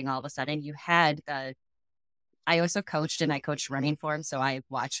anything all of a sudden. You had I also coached, and I coached running for him, so I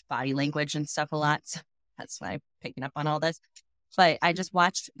watched body language and stuff a lot. So that's why I'm picking up on all this. but I just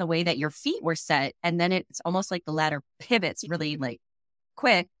watched the way that your feet were set. And then it's almost like the ladder pivots really like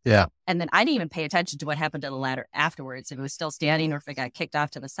quick. Yeah. And then I didn't even pay attention to what happened to the ladder afterwards, if it was still standing or if it got kicked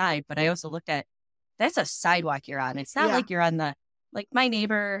off to the side. But I also looked at, that's a sidewalk you're on. It's not like you're on the, like my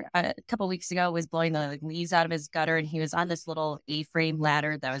neighbor a couple weeks ago was blowing the leaves out of his gutter, and he was on this little A-frame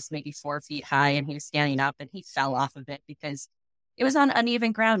ladder that was maybe 4 feet high, and he was standing up and he fell off of it because it was on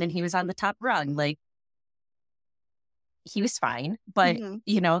uneven ground and he was on the top rung. Like, he was fine, but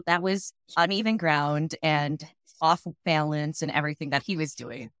that was uneven ground and off balance and everything that he was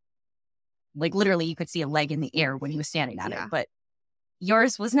doing. Like, literally you could see a leg in the air when he was standing on it, but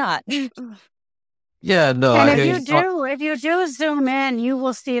yours was not. Yeah, no. And if you do zoom in, you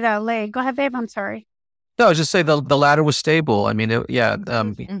will see that leg. Go ahead, babe. I'm sorry. No, I was just saying the ladder was stable. I mean,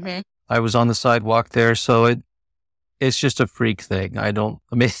 I was on the sidewalk there, so it's just a freak thing. I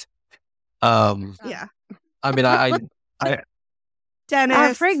Dennis.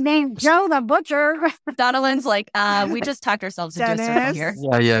 Our freak named Joe the Butcher. Donalyn's like, we just talked ourselves into a circle here.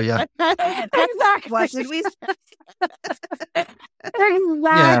 Yeah. Exactly. What did we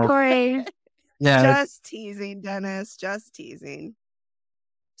Exactly. Yeah. Just teasing, Dennis. Just teasing.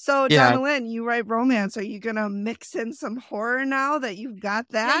 So, Donalyn, you write romance. Are you going to mix in some horror now that you've got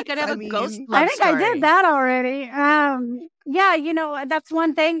that? Yeah, you could have a ghost love I think story. I did that already. That's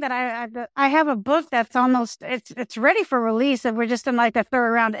one thing that I have a book that's almost, it's ready for release, and we're just in like the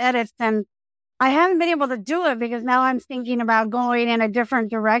third round edits, and I haven't been able to do it because now I'm thinking about going in a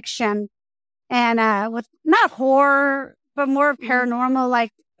different direction, and with not horror, but more paranormal,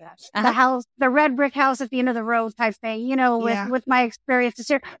 like the house, the red brick house at the end of the road type thing, with my experiences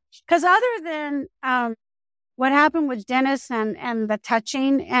here. Because other than what happened with Dennis and the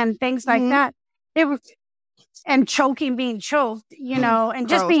touching and things like that, it was, and being choked, and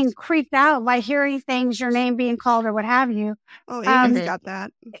just being creeped out by hearing things, your name being called or what have you. Oh, Amy's got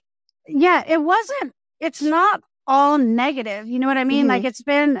that. Yeah, it's not all negative. You know what I mean? Like, it's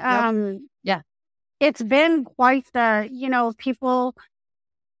been, it's been quite the, people.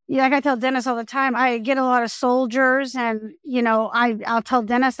 Yeah, like I tell Dennis all the time, I get a lot of soldiers, and, I'll tell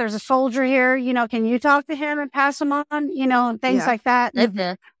Dennis, there's a soldier here, can you talk to him and pass him on, and things like that.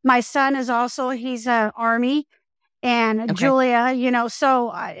 My son is also, he's Army, and Julia,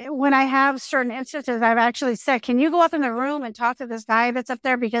 so when I have certain instances, I've actually said, can you go up in the room and talk to this guy that's up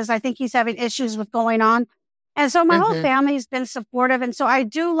there? Because I think he's having issues with going on. And so my whole family's been supportive. And so I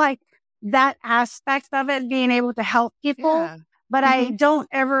do like that aspect of it, being able to help people. Yeah. But I don't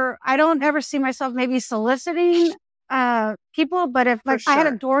ever see myself maybe soliciting people. But if I had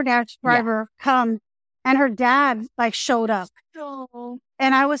a DoorDash driver come, and her dad showed up,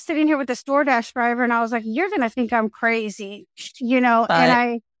 and I was sitting here with this DoorDash driver, and I was like, "You're gonna think I'm crazy,"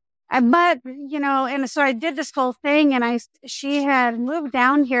 and and so I did this whole thing, and she had moved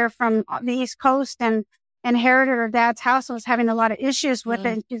down here from the East Coast and inherited her dad's house and was having a lot of issues with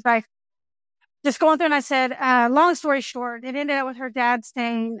it. And she's like, just going through, and I said, long story short, it ended up with her dad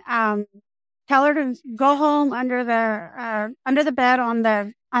saying, tell her to go home under the bed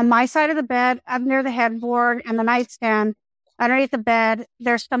on my side of the bed, up near the headboard and the nightstand, underneath the bed.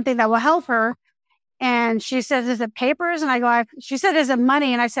 There's something that will help her. And she says, is it papers? And I go, she said, is it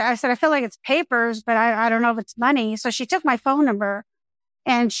money? And I said, I feel like it's papers, but I don't know if it's money. So she took my phone number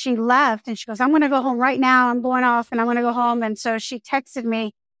and she left, and she goes, I'm going to go home right now. I'm going off and I'm going to go home. And so she texted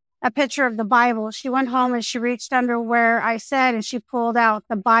me a picture of the Bible. She went home and she reached under where I said, and she pulled out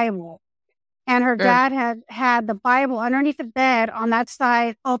the Bible. And her dad had the Bible underneath the bed on that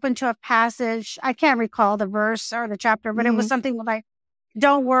side, open to a passage. I can't recall the verse or the chapter, but it was something like,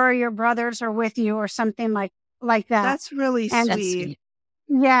 don't worry, your brothers are with you, or something like that. That's really sweet.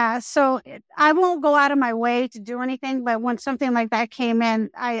 Yeah. So I won't go out of my way to do anything, but when something like that came in,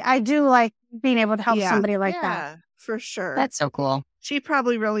 I do like being able to help somebody like that. For sure. That's so cool. She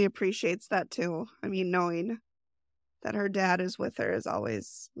probably really appreciates that too. I mean, knowing that her dad is with her is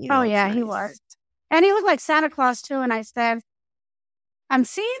always, nice. He was. And he looked like Santa Claus too. And I said, I'm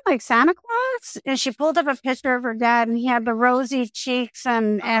seeing like Santa Claus. And she pulled up a picture of her dad, and he had the rosy cheeks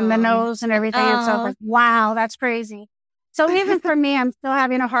and the nose and everything. And so I was like, wow, that's crazy. So even for me, I'm still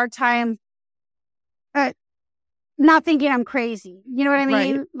having a hard time not thinking I'm crazy. You know what I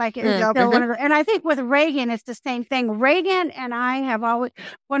mean? Right. Like, it's still one of the, and I think with Reagan, it's the same thing. Reagan and I have always,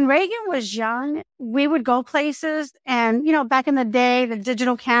 when Reagan was young, we would go places, and, back in the day, the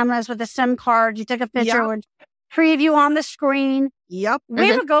digital cameras with the SIM card, you took a picture, would preview on the screen. Yep.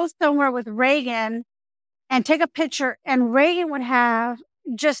 We would go somewhere with Reagan and take a picture, and Reagan would have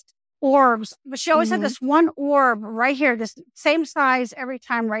just orbs, but she always had this one orb right here, this same size every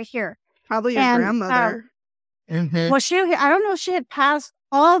time right here. Probably your grandmother. Well, I don't know if she had passed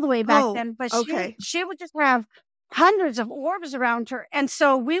all the way back then, but okay. she would just have hundreds of orbs around her. And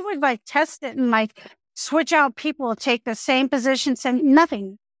so we would like test it and like switch out people, take the same positions and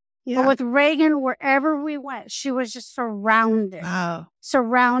nothing. Yeah. But with Reagan, wherever we went, she was just surrounded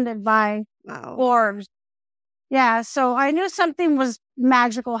by orbs. Yeah. So I knew something was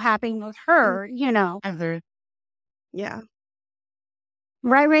magical happening with her, you know. Yeah.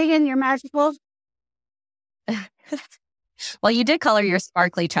 Right, Reagan? You're magical? Well, you did call her your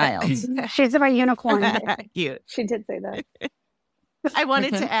sparkly child. She's my unicorn. Cute. She did say that. I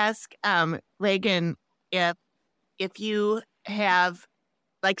wanted to ask Reagan if you have,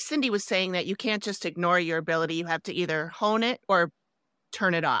 like Cindy was saying, that you can't just ignore your ability. You have to either hone it or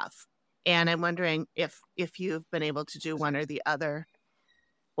turn it off. And I'm wondering if you've been able to do one or the other.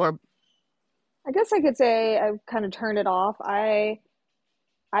 Or I guess I could say I've kind of turned it off.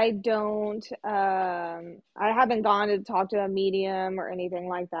 I don't, I haven't gone to talk to a medium or anything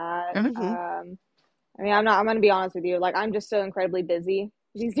like that. I mean, I'm going to be honest with you. Like, I'm just so incredibly busy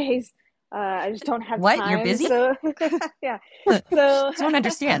these days. I just don't have What? time. You're busy? So, yeah. So I don't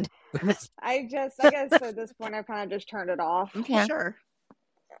understand. I guess at this point, I've kind of just turned it off. Okay. Sure.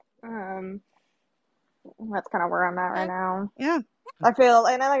 That's kind of where I'm at right now. Yeah. I feel,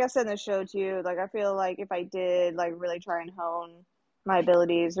 and like I said in the show too, like I feel like if I did like really try and hone my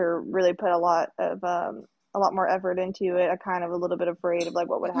abilities or really put a lot more effort into it, I'm kind of a little bit afraid of like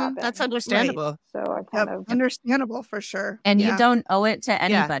what would happen. That's understandable. Right. So I kind of understandable for sure. And you don't owe it to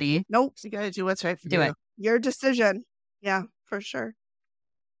anybody. Nope. You got to do what's right for do you. it. Your decision. Yeah, for sure.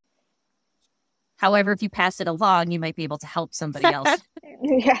 However, if you pass it along, you might be able to help somebody else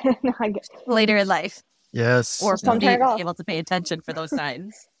yeah, no, I guess. later in life. Yes. Or Don't be turn it off. able to pay attention for those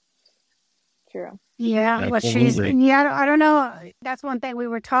signs. True. Yeah, but I don't know. That's one thing we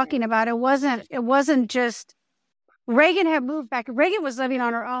were talking about. It wasn't just Reagan had moved back. Reagan was living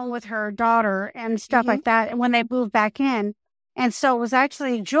on her own with her daughter and stuff like that. And when they moved back in, and so it was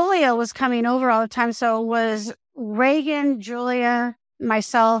actually Julia was coming over all the time. So it was Reagan, Julia,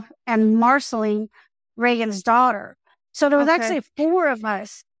 myself, and Marceline, Reagan's daughter. So there was actually 4 of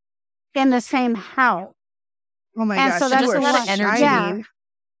us in the same house. Oh my and gosh! So that's a lot of energy.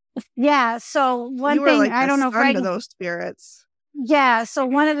 Yeah. So one you were thing like I don't know if son Reagan, to those spirits. Yeah. So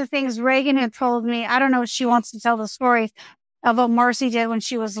one of the things Reagan had told me, I don't know if she wants to tell the story of what Marcy did when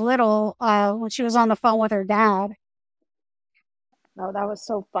she was little, when she was on the phone with her dad. Oh, that was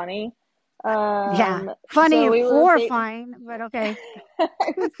so funny. Yeah, funny and horrifying, but okay.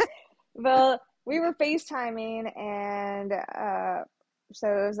 Well, we were FaceTiming, and so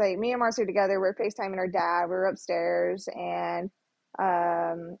it was like me and Marcy together. We were FaceTiming her dad. We were upstairs, and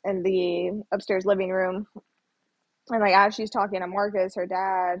in the upstairs living room, and like as she's talking to Marcus, her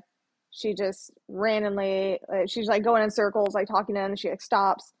dad, she just randomly, she's like going in circles, like talking to him. And she like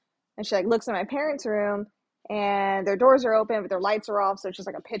stops, and she like looks in my parents' room, and their doors are open, but their lights are off, so it's just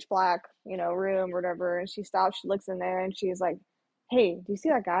like a pitch black, room or whatever. And she stops, she looks in there, and she's like, "Hey, do you see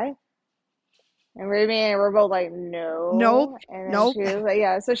that guy?" And we're both like, "No." Nope. And then Nope. she was like,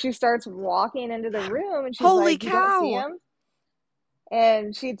 yeah. So she starts walking into the room, and she's Holy like, "You cow. don't see him?"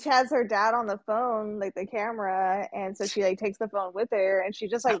 And she has her dad on the phone, like the camera, and so she like takes the phone with her, and she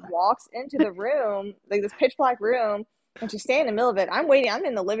just like walks into the room, like this pitch black room, and she's standing in the middle of it. I'm waiting. I'm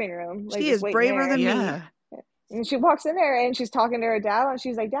in the living room. Like, She just is waiting braver there. than me. And she walks in there, and she's talking to her dad, and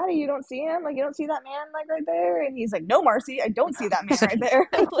she's like, "Daddy, you don't see him? Like, you don't see that man, like, right there?" And he's like, "No, Marcy, I don't see that man right there."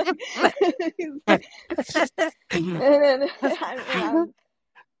 And then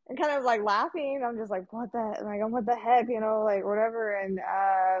I'm kind of like laughing. I'm just like, what the heck, like whatever.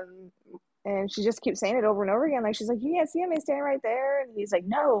 And she just keeps saying it over and over again. Like, she's like, "You can't see him. He's standing right there." And he's like,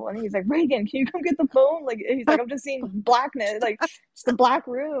 "No." And he's like, "Reagan, can you come get the phone?" Like, he's like, "I'm just seeing blackness, like just a black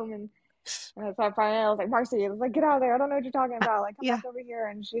room." And so finally I was like, "Marcy, I was like, get out of there. I don't know what you're talking about. Like, come back over here."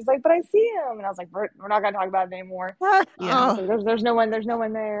 And she's like, "But I see him." And I was like, we're not going to talk about it anymore. Yeah. Like, there's no one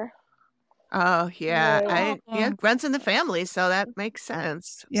there. Oh, yeah. Yeah. Runs in the family, so that makes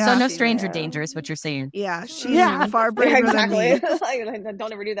sense. Yeah. So no stranger danger is what you're saying. Yeah, she's far braver than me. Like,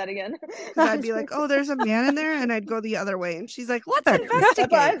 don't ever do that again. I'd be like, "Oh, there's a man in there," and I'd go the other way, and she's like, "Let's investigate." That's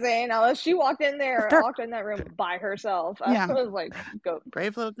what I'm saying. Now, she walked in that room by herself. Yeah. I was like, "Go,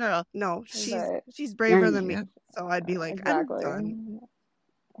 brave little girl." No, she's braver than me. So I'd be like, exactly. "I'm done."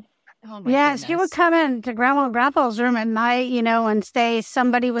 Oh my Yes, he would come into Grandma and Grandpa's room at night, and say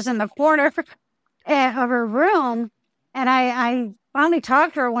somebody was in the corner of her room. And I finally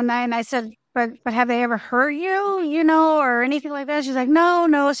talked to her one night, and I said, but have they ever hurt you, or anything like that? She's like,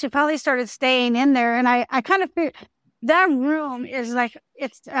 no. She probably started staying in there. And I kind of figured, that room is like,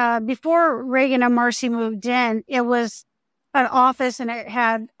 it's, before Reagan and Marcy moved in, it was an office and it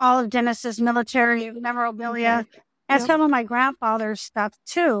had all of Dennis's military memorabilia and some of my grandfather's stuff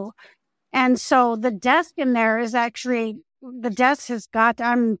too. And so the desk in there is actually, the desk has got,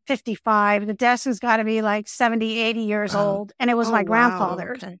 I'm 55. The desk has got to be like 70, 80 years old. And it was my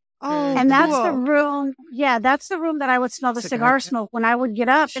grandfather's. Okay. Oh, And that's cool. the room. Yeah, that's the room that I would smell the cigar smoke. When I would get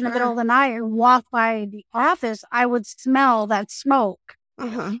up in the middle of the night and walk by the office, I would smell that smoke.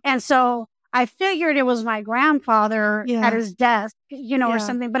 And so I figured it was my grandfather at his desk, you know, or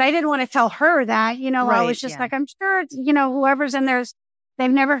something, but I didn't want to tell her that, you know, I was just like, I'm sure, you know, whoever's in there,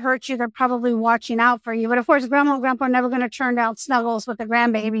 they've never hurt you. They're probably watching out for you. But of course, grandma and grandpa are never going to turn down snuggles with the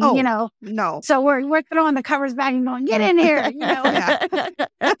grandbaby, you know. No. So we're throwing the covers back and going, get in here, you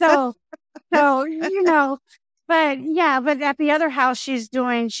know. So, you know, but at the other house, she's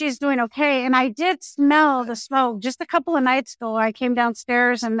doing okay. And I did smell the smoke just a couple of nights ago. I came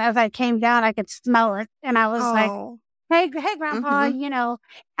downstairs and as I came down, I could smell it. And I was like, hey, grandpa, you know,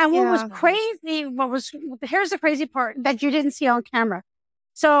 and what was crazy, here's the crazy part that you didn't see on camera.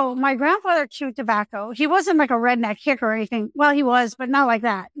 So my grandfather chewed tobacco. He wasn't like a redneck hick or anything. Well, he was, but not like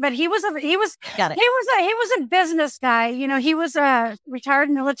that. But he was a business guy. You know, he was a retired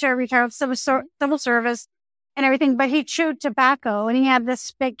military, retired civil service and everything, but he chewed tobacco and he had this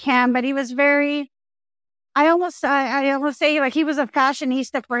spit can, but he was very, I almost say like he was a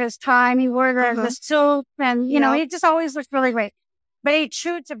fashionista for his time. He wore the suit and, you know, he just always looked really great, but he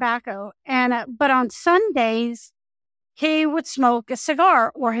chewed tobacco. And, but on Sundays, he would smoke a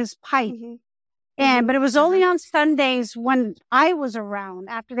cigar or his pipe. But it was only on Sundays when I was around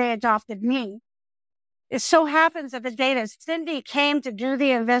after they adopted me. It so happens that the day that Cindy came to do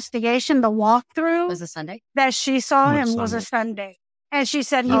the investigation, the walkthrough was a Sunday that she saw him was a Sunday. And she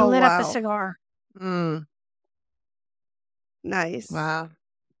said he lit up a cigar. Nice. Wow.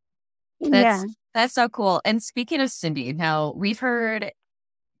 That's so cool. And speaking of Cindy, now we've heard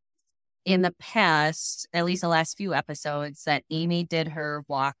in the past, at least the last few episodes, that Amy did her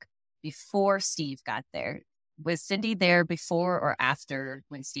walk before Steve got there. Was Cindy there before or after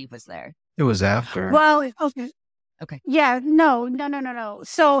when Steve was there? It was after. Well, okay. Okay. Yeah, no.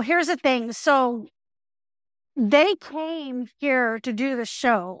 So here's the thing. So they came here to do the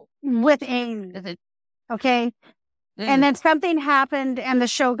show with Amy. Okay. And then something happened and the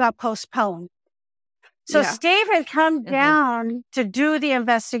show got postponed. So Steve had come down to do the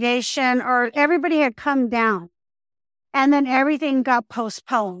investigation, or everybody had come down, and then everything got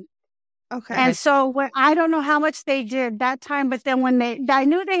postponed. Okay. And so I don't know how much they did that time, but then I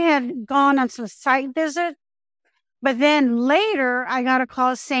knew they had gone on some site visit, but then later I got a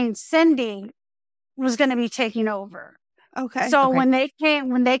call saying Cindy was going to be taking over. Okay. So when they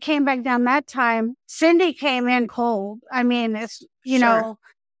came back down that time, Cindy came in cold. I mean, it's, you know,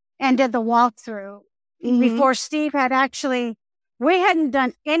 and did the walkthrough. Before Steve had we hadn't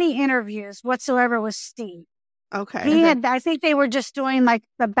done any interviews whatsoever with Steve. Okay. I think they were just doing like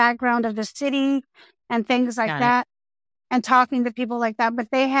the background of the city and things like that and talking to people like that. But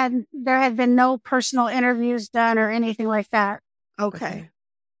there had been no personal interviews done or anything like that. Okay.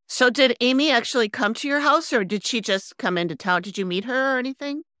 So did Amy actually come to your house or did she just come into town? Did you meet her or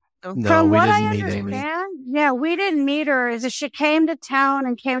anything? No, From we what didn't I meet understand, Amy. we didn't meet her. Is that she came to town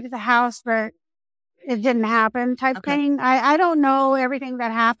and came to the house, but it didn't happen type thing. I don't know everything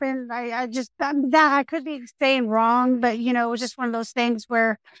that happened. I just, that I could be saying wrong, but you know, it was just one of those things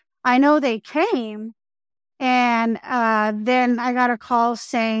where I know they came and, then I got a call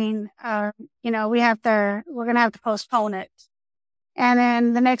saying, you know, we're going to have to postpone it. And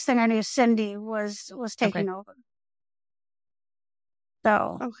then the next thing I knew, Cindy was taking over.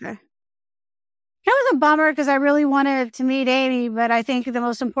 So. Okay. It was a bummer because I really wanted to meet Amy, but I think the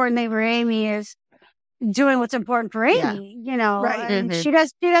most important thing for Amy is doing what's important for Amy, you know. Right. And she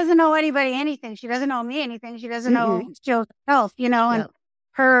doesn't know anybody anything. She doesn't know me anything. She doesn't know Jill's health, you know, and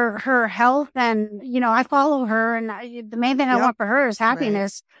her health. And, you know, I follow her and the main thing I want for her is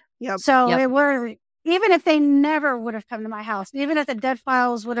happiness. Right. So even if they never would have come to my house, even if the dead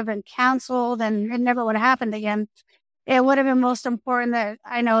files would have been canceled and it never would have happened again, it would have been most important that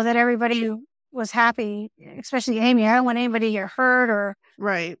I know that everybody was happy, especially Amy. I don't want anybody to get hurt or,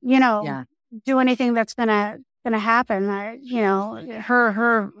 you know, do anything that's gonna happen. You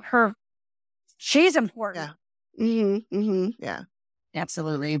know, she's important. Yeah.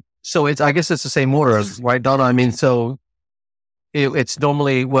 Absolutely. So I guess it's the same order, right, Donna? I mean, so it's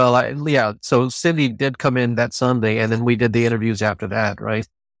normally, so Cindy did come in that Sunday and then we did the interviews after that, right?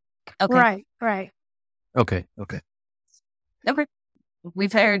 Okay. Right. Okay.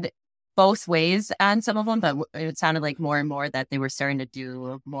 We've heard both ways on some of them, but it sounded like more and more that they were starting to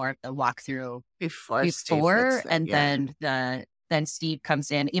do more of the walkthrough before, and then Steve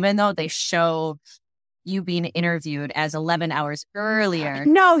comes in, even though they show you being interviewed as 11 hours earlier.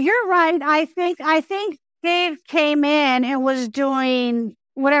 No, you're right. I think Dave came in and was doing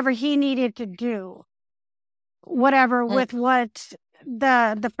whatever he needed to do, whatever with what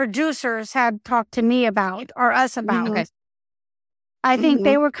the producers had talked to me about or us about. Okay. I think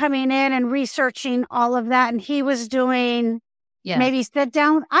they were coming in and researching all of that, and he was doing maybe sit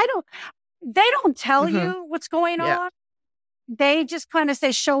down. They don't tell you what's going on. They just kind of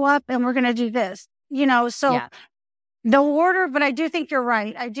say, show up and we're going to do this, so the order, but I do think you're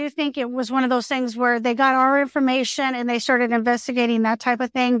right. I do think it was one of those things where they got our information and they started investigating that type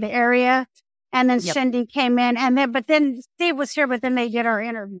of thing, the area. And then Cindy came in but then Steve was here, but then they did our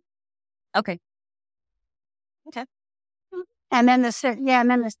interview. Okay. And then they sit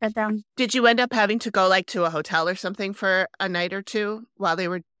down. Did you end up having to go to a hotel or something for a night or two while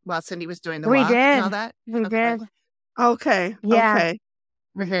Cindy was doing the walk and all that? We did. Okay. Yeah.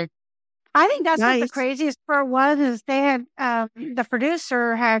 Okay. I think that's what the craziest part was, is they had, the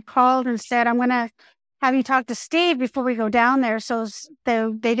producer had called and said, I'm going to have you talk to Steve before we go down there. So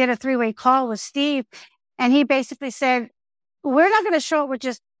they did a 3-way call with Steve, and he basically said, we're not going to show up with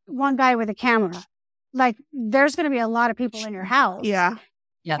just one guy with a camera. There's going to be a lot of people in your house. Yeah.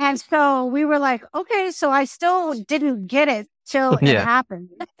 Yeah. And so we were like, okay, so I still didn't get it till it happened.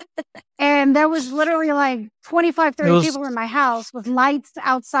 And there was literally 25, 30 people in my house with lights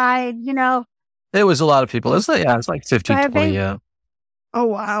outside, It was a lot of people. It's like 15, 20, yeah. Oh,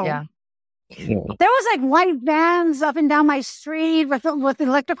 wow. Yeah. There was white vans up and down my street with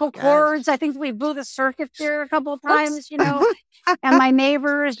electrical cords. I think we blew the circuit there a couple of times, and my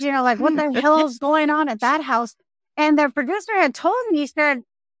neighbors, what the hell is going on at that house? And the producer had told me, he said,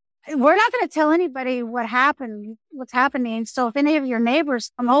 we're not going to tell anybody what's happening. So if any of your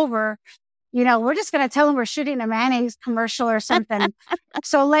neighbors come over, we're just going to tell them we're shooting a mayonnaise commercial or something.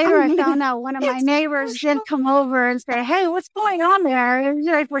 So later I found out one of my neighbors did come over and say, hey, what's going on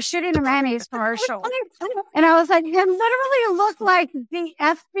there? We're shooting a mayonnaise commercial. And I was like, it literally looked like the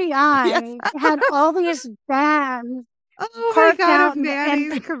FBI had all these vans. Oh my God, a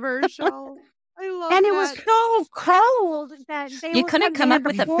mayonnaise commercial. I love and that. It was so cold that you couldn't come up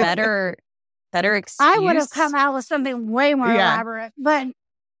with a better excuse. I would have come out with something way more elaborate. But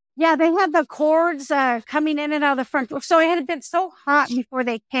yeah, they had the cords coming in and out of the front door. So it had been so hot before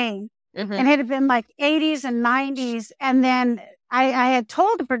they came. And it had been 80s and 90s. And then I had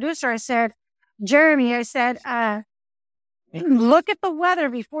told the producer, I said, Jeremy, I said, look at the weather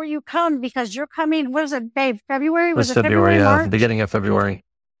before you come, because you're coming. What was it, babe? February? Was it February? Yeah, beginning of February.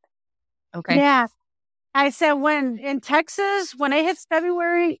 Okay. Yeah. I said, in Texas, when it hits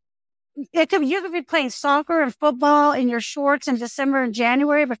February, you could be playing soccer and football in your shorts in December and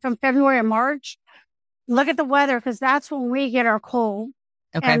January, but from February and March, look at the weather, because that's when we get our cold.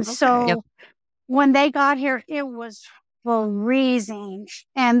 Okay. And so when they got here, it was freezing.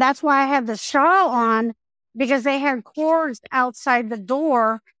 And that's why I had the shawl on, because they had cords outside the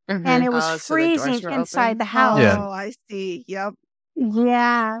door and it was freezing inside the house. Oh, I see. Yep.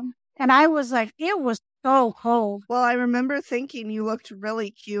 Yeah. And I was like, it was so cold. Well, I remember thinking you looked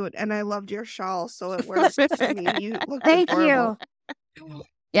really cute, and I loved your shawl, so it worked. I mean, you looked adorable. You.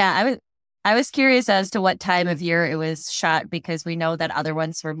 Yeah, I was curious as to what time of year it was shot, because we know that other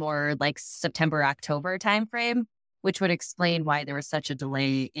ones were more September, October timeframe, which would explain why there was such a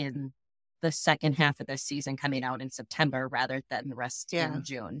delay in the second half of the season coming out in September rather than the rest in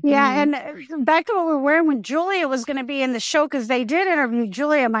June. Yeah, and back to what we were wearing when Julia was going to be in the show, because they did interview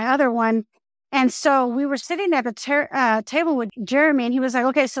Julia, my other one. And so we were sitting at the table with Jeremy, and he was like,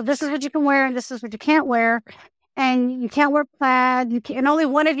 okay, so this is what you can wear and this is what you can't wear. And you can't wear plaid, and only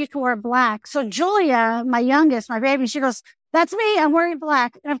one of you can wear black. So Julia, my youngest, my baby, she goes, that's me, I'm wearing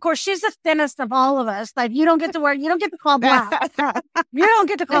black. And of course, she's the thinnest of all of us. You don't get to call black. You don't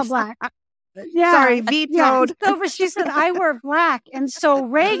get to call black. Yeah. Sorry, vetoed. Yeah. So but she said, I wear black. And so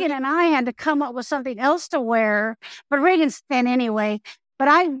Reagan and I had to come up with something else to wear. But Reagan's thin anyway.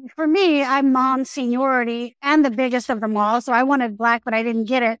 But for me, I'm mom seniority and the biggest of them all. So I wanted black, but I didn't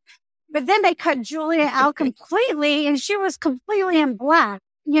get it. But then they cut Julia out completely, and she was completely in black,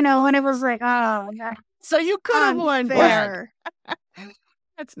 and it was like, oh, God. So you could have worn black.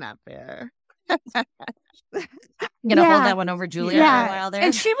 That's not fair. You gonna hold that one over Julia for a while there?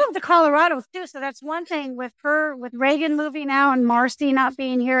 And she moved to Colorado too, so that's one thing with her, with Reagan moving out and Marcy not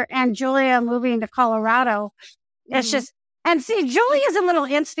being here, and Julia moving to Colorado. It's just, and see, Julia's a little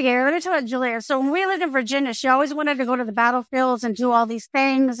instigator. Let me tell you about Julia. So when we lived in Virginia, she always wanted to go to the battlefields and do all these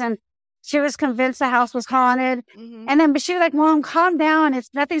things, and She was convinced the house was haunted. And then, but she was like, Mom, calm down.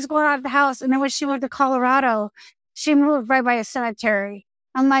 Nothing's going on at the house. And then when she moved to Colorado, she moved right by a cemetery.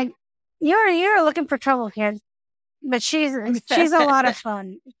 I'm like, you're looking for trouble, kid. But she's a lot of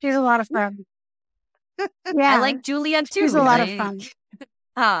fun. She's a lot of fun. Yeah. I like Julia too. She's a lot of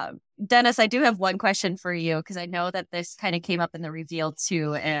fun. Dennis, I do have one question for you because I know that this kind of came up in the reveal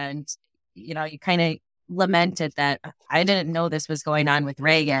too. And, you kind of lamented that I didn't know this was going on with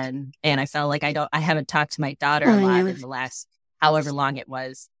Reagan. And I felt like I haven't talked to my daughter a lot in the last however long it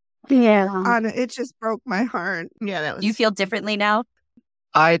was. Yeah. It just broke my heart. Yeah, that was. Do you feel differently now?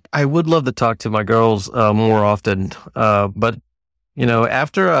 I would love to talk to my girls more often, but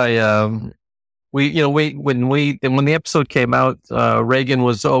after when the episode came out, Reagan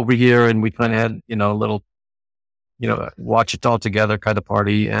was over here, and we kind of had a little watch it all together kind of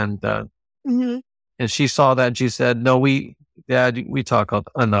party, and she saw that and she said, "No, Dad, we talk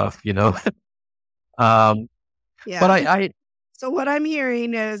enough," Yeah. But I So what I'm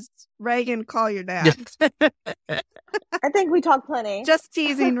hearing is Reagan, call your dad. I think we talk plenty. Just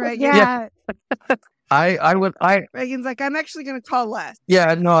teasing, Reagan. Yeah. Reagan's like, I'm actually going to call less.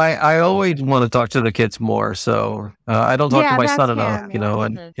 Yeah, no, I always want to talk to the kids more, so I don't talk to my son enough,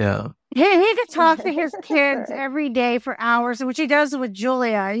 and yeah. He could talk to his kids every day for hours, which he does with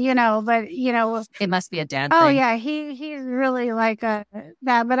Julia, but it must be a dad thing. Oh yeah, he's really like that.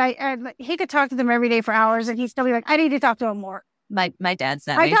 But he could talk to them every day for hours, and he'd still be like, I need to talk to him more. My dad's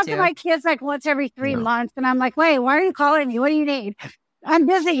that I way talk too. to my kids like once every 3 months, and I'm like, wait, why are you calling me? What do you need? I'm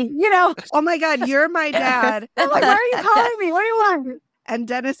busy, Oh my God, you're my dad. I'm like, why are you calling me? What do you want? And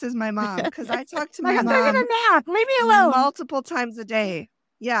Dennis is my mom because I talk to my I'm taking mom a nap. Leave me alone. multiple times a day.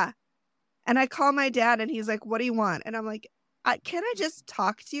 Yeah. And I call my dad and he's like, what do you want? And I'm like, can I just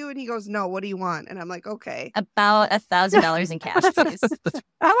talk to you? And he goes, no, what do you want? And I'm like, okay. About $1,000 in cash, please.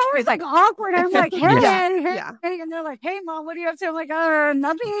 I'm always like awkward. I'm like, hey, Yeah. And they're like, hey, Mom, what are you up to? I'm like,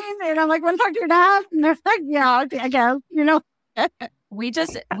 nothing. And I'm like, want to talk to your dad? And they're like, yeah, I guess,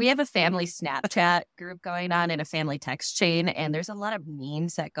 We have a family Snapchat group going on and a family text chain, and there's a lot of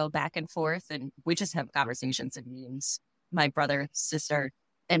memes that go back and forth, and we just have conversations and memes. My brother, sister,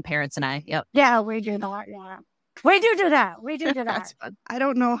 and parents and I. Yep. Yeah, we do that. Yeah. We do that. We do that. That's fun. I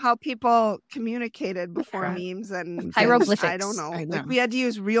don't know how people communicated before memes and hieroglyphics. I don't know. Like we had to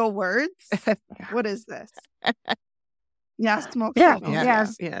use real words. What is this? Yeah, smoke. Yeah. signals.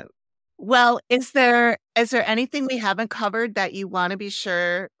 Yes. Yeah. Well, is there anything we haven't covered that you want to be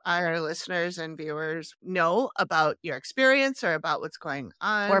sure our listeners and viewers know about your experience or about what's going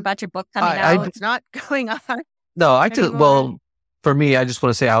on? Or about your book coming out? What's not going on? No, for me, I just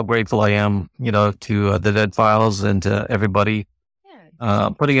want to say how grateful I am, to the Dead Files and to everybody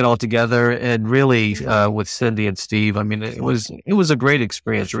putting it all together, and really with Cindy and Steve. I mean, it was a great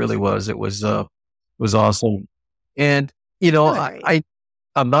experience. It really was. It was awesome. And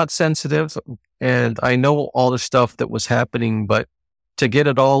I'm not sensitive, and I know all the stuff that was happening, but to get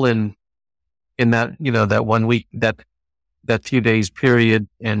it all in that that 1 week, that few days period,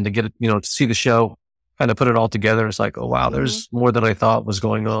 and to get it, to see the show, kind of put it all together. It's like, oh wow, there's more than I thought was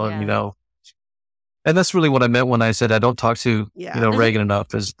going on, and that's really what I meant when I said I don't talk to Reagan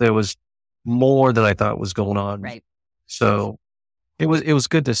enough. Is there was more than I thought was going on, right? So it was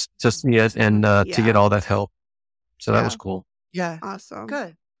good to see it and to get all that help. So that was cool. Yeah, awesome.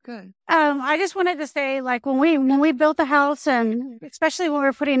 Good. I just wanted to say, like when we built the house, and especially when we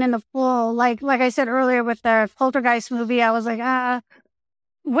were putting in the pool, like I said earlier with the Poltergeist movie, I was like,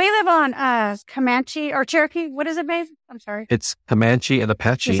 we live on Comanche or Cherokee. What is it, babe? I'm sorry. It's Comanche and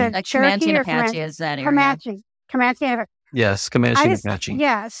Apache. Comanche and Apache is that area. Comanche and Yes, Comanche and Apache.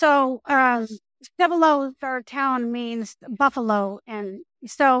 Yeah. So Cibolo, our town, means buffalo, and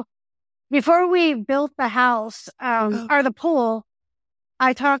so before we built the house or the pool,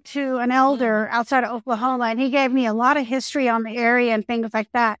 I talked to an elder outside of Oklahoma, and he gave me a lot of history on the area and things like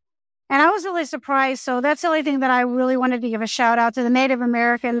that. And I was really surprised. So that's the only thing that I really wanted to give a shout out to the Native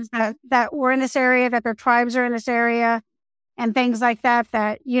Americans that were in this area, that their tribes are in this area, and things like that,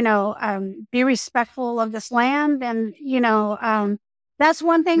 be respectful of this land. And, that's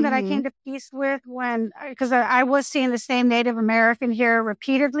one thing that I came to peace with because I was seeing the same Native American here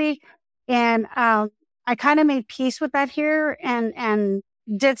repeatedly. And I kind of made peace with that here and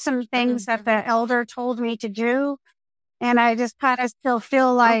did some things that the elder told me to do. And I just kind of still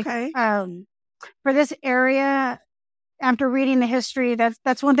feel like for this area, after reading the history,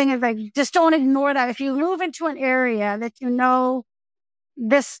 that's one thing is like, just don't ignore that. If you move into an area that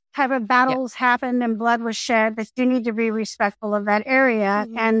this type of battles happened and blood was shed, that you need to be respectful of that area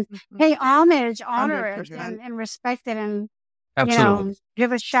and pay homage, honor it, and respect it. And Absolutely.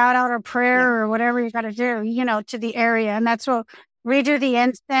 Give a shout out or prayer or whatever you got to do, to the area. And that's what we do, the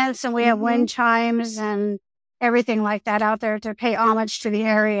incense, and we have wind chimes and everything like that out there to pay homage to the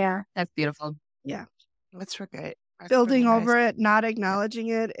area. That's beautiful. Yeah. That's great. Building over it, not acknowledging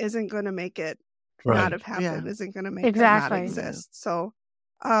it isn't going to make it not have happened, isn't going to make it not exist. So,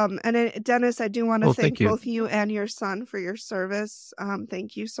 Dennis, I do want to thank both you and your son for your service.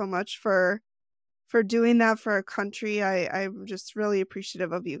 Thank you so much for doing that for our country. I'm just really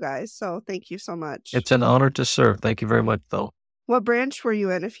appreciative of you guys. So thank you so much. It's an honor to serve. Thank you very much, though. What branch were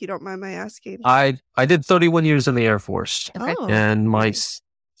you in, if you don't mind my asking? I did 31 years in the Air Force. Okay. And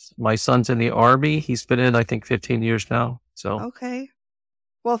my son's in the Army. He's been in, I think, 15 years now. So okay.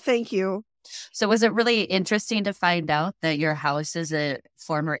 Well, thank you. So was it really interesting to find out that your house is a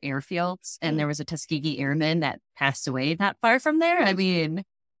former airfield and there was a Tuskegee Airman that passed away not far from there? I mean,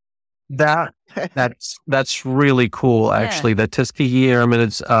 that's really cool, actually. The Tuskegee Airmen.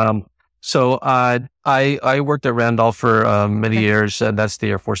 It's so I worked at Randolph for many years, and that's the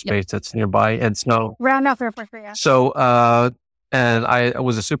Air Force base that's nearby. And so Randolph Air Force, yeah. So and I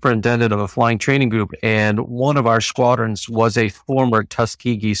was a superintendent of a flying training group, and one of our squadrons was a former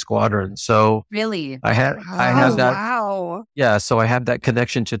Tuskegee squadron. So really, I had that. Wow. Yeah, so I had that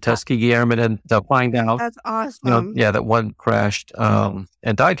connection to Tuskegee Airmen, and to find out that's awesome. That one crashed and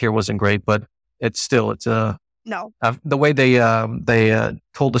died here wasn't great, but it's no. The way they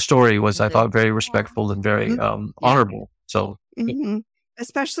told the story was, I thought, very respectful and very honorable. So.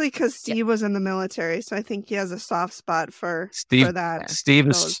 Especially because Steve was in the military, so I think he has a soft spot for that. Steve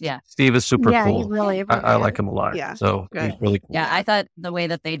is super cool. He really I like him a lot. Yeah, so he's really cool. Yeah, I thought the way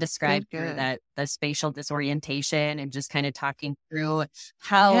that they described that the spatial disorientation and just kind of talking through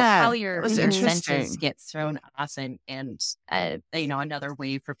how your senses get thrown off, and another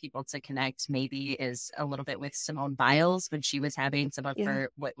way for people to connect maybe is a little bit with Simone Biles when she was having some of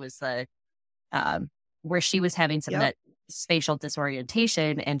her where she was having some of that spatial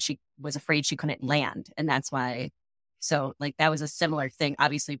disorientation, and she was afraid she couldn't land, and that's why. So that was a similar thing,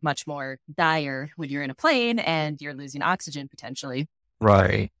 obviously much more dire when you're in a plane and you're losing oxygen potentially.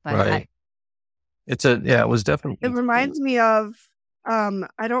 Right. It was definitely. It reminds me of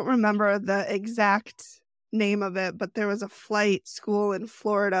I don't remember the exact name of it, but there was a flight school in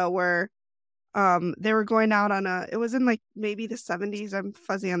Florida where they were going out on it was in maybe the 70s. I'm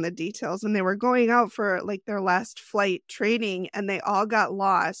fuzzy on the details. And they were going out for their last flight training, and they all got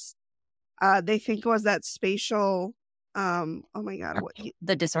lost. They think it was that spatial, oh my God.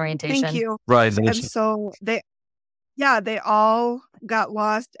 The disorientation. Thank you. Right. And so they all got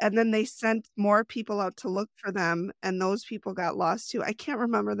lost, and then they sent more people out to look for them, and those people got lost too. I can't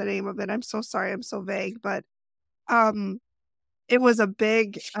remember the name of it. I'm so sorry. I'm so vague, but it was a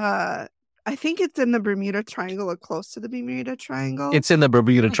big, I think it's in the Bermuda Triangle or close to the Bermuda Triangle. It's in the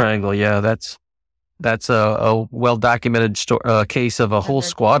Bermuda Triangle. Yeah, that's a well-documented case of a whole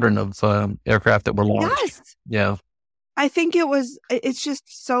squadron of aircraft that were launched. Yes. Yeah. I think it's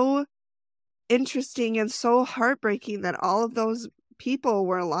just so interesting and so heartbreaking that all of those people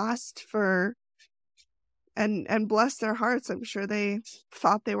were lost and bless their hearts. I'm sure they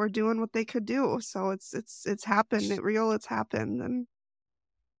thought they were doing what they could do. So it's happened. It's happened. And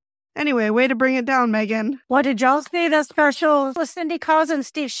anyway, way to bring it down, Megan. What did y'all see the special with Cindy Cause and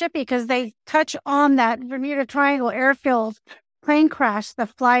Steve Shippey? Because they touch on that Bermuda Triangle airfield plane crash, the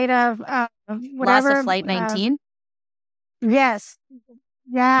flight of whatever. Loss of Flight 19? Yes.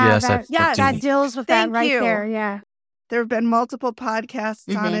 Yeah. Yes, that deals with that right there. Yeah. There have been multiple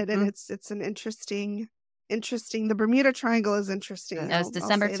podcasts on it, and it's an interesting. The Bermuda Triangle is interesting. It was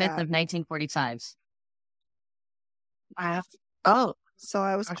December 5th of 1945. Wow. Oh. So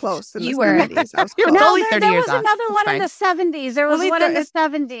I was close. You were. I was close. Only 30 years off. There was another one in the 70s. There was one in the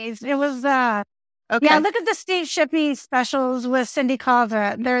 70s. It was, okay. Yeah, look at the Steve Shippey specials with Cindy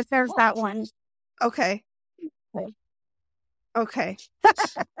Calder. There's that one. Okay.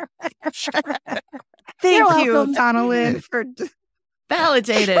 Thank you, Donna Lynn, for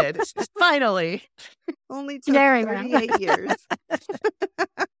validated. Finally. Only took 38 years.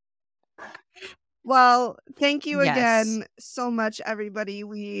 Well, thank you again so much, everybody.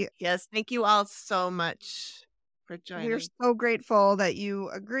 Thank you all so much for joining. We're so grateful that you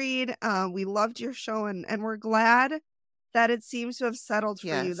agreed. We loved your show, and we're glad that it seems to have settled for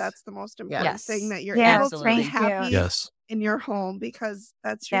you. That's the most important thing, that you're able to be happy in your home, because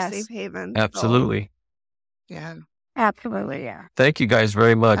that's your safe haven. Absolutely. So. Yeah. Absolutely, yeah. Thank you guys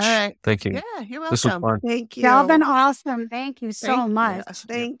very much. All right. Thank you. Yeah, you're welcome. This was fun. Thank you. Y'all been awesome. Thank you so much.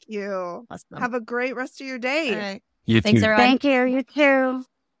 Thank you. Awesome. Have a great rest of your day. All right. You Thanks, too. everyone. Thank you. You too.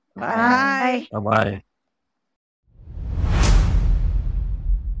 Bye. Bye-bye.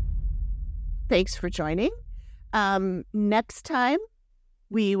 thanks for joining. Next time,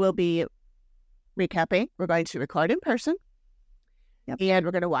 we will be recapping. We're going to record in person. Yep. And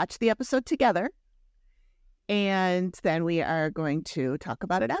we're going to watch the episode together. And then we are going to talk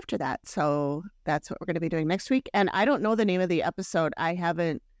about it after that. So that's what we're going to be doing next week. And I don't know the name of the episode. I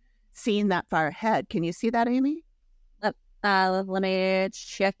haven't seen that far ahead. Can you see that, Amy? Let me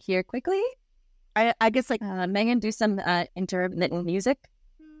check here quickly. I guess like Megan, do some intermittent music.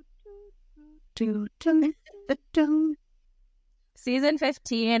 Season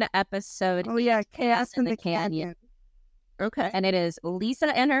 15, episode. Oh yeah, Chaos in the Canyon. Okay. And it is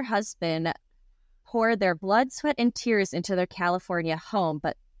Lisa and her husband poured their blood, sweat, and tears into their California home,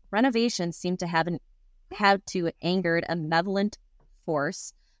 but renovations seem to have angered a malevolent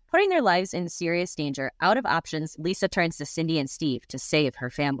force, putting their lives in serious danger. Out of options, Lisa turns to Cindy and Steve to save her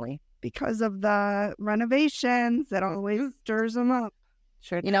family. Because of the renovations, that always stirs them up.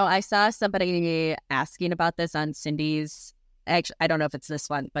 Sure. You know, I saw somebody asking about this on Cindy's. Actually, I don't know if it's this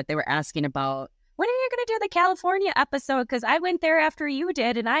one, but they were asking about, when are you going to do the California episode? Because I went there after you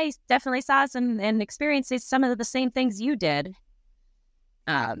did, and I definitely saw some and experienced some of the same things you did.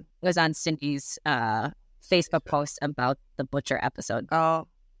 It was on Cindy's Facebook post about the Butcher episode. Oh.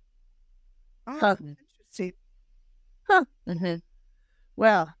 Interesting. Huh. Mm-hmm.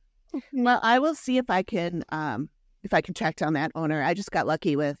 Well, I will see if I can track down that owner. I just got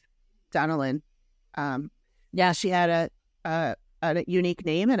lucky with Donalyn. Yeah, she had a unique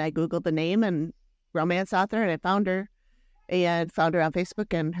name, and I Googled the name and romance author, and I found her on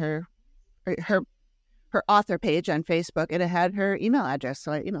Facebook, and her author page on Facebook, and it had her email address,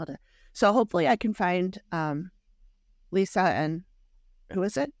 so I emailed her. So hopefully I can find Lisa and who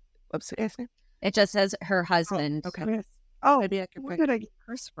is it? What's the guy's name? It just says her husband. Oh, okay. Maybe I can. Where did I get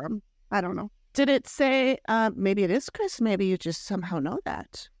Chris from? I don't know. Did it say? Maybe it is Chris. Maybe you just somehow know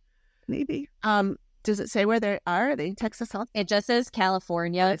that. Maybe. Does it say where they are? Are they in Texas? It just says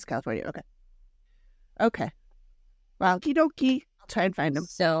California. It's California. Okay. Okay. Well, okie dokie. I'll try and find them.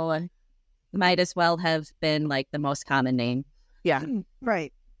 So, might as well have been like the most common name. Yeah.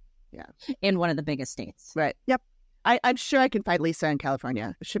 Right. Yeah. In one of the biggest states. Right. Yep. I'm sure I can find Lisa in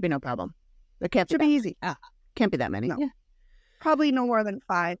California. It should be no problem. There can't be easy. Can't be that many. No. Yeah. Probably no more than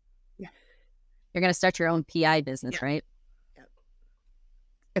 5. Yeah. You're going to start your own PI business, right? Yeah.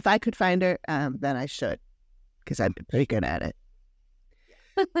 If I could find her, then I should, because I'm pretty good at it.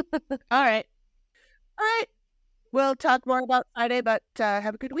 All right. We'll talk more about Friday, but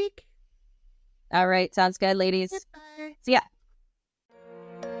have a good week. All right. Sounds good, ladies. Bye. See ya.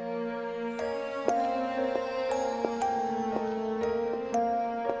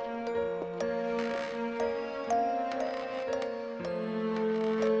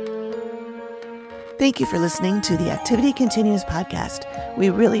 Thank you for listening to the Activity Continues podcast.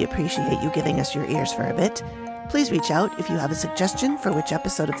 We really appreciate you giving us your ears for a bit. Please reach out if you have a suggestion for which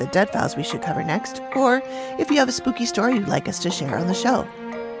episode of the Dead Files we should cover next, or if you have a spooky story you'd like us to share on the show.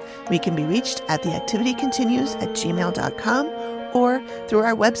 We can be reached at theactivitycontinues@gmail.com or through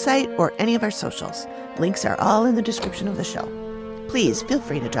our website or any of our socials. Links are all in the description of the show. Please feel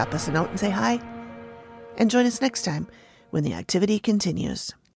free to drop us a note and say hi. And join us next time when the activity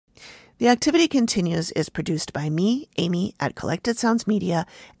continues. The Activity Continues is produced by me, Amy, at Collected Sounds Media,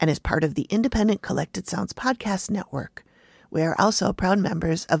 and is part of the independent Collected Sounds podcast network. We are also proud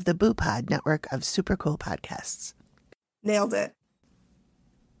members of the Boo Pod network of super cool podcasts. Nailed it.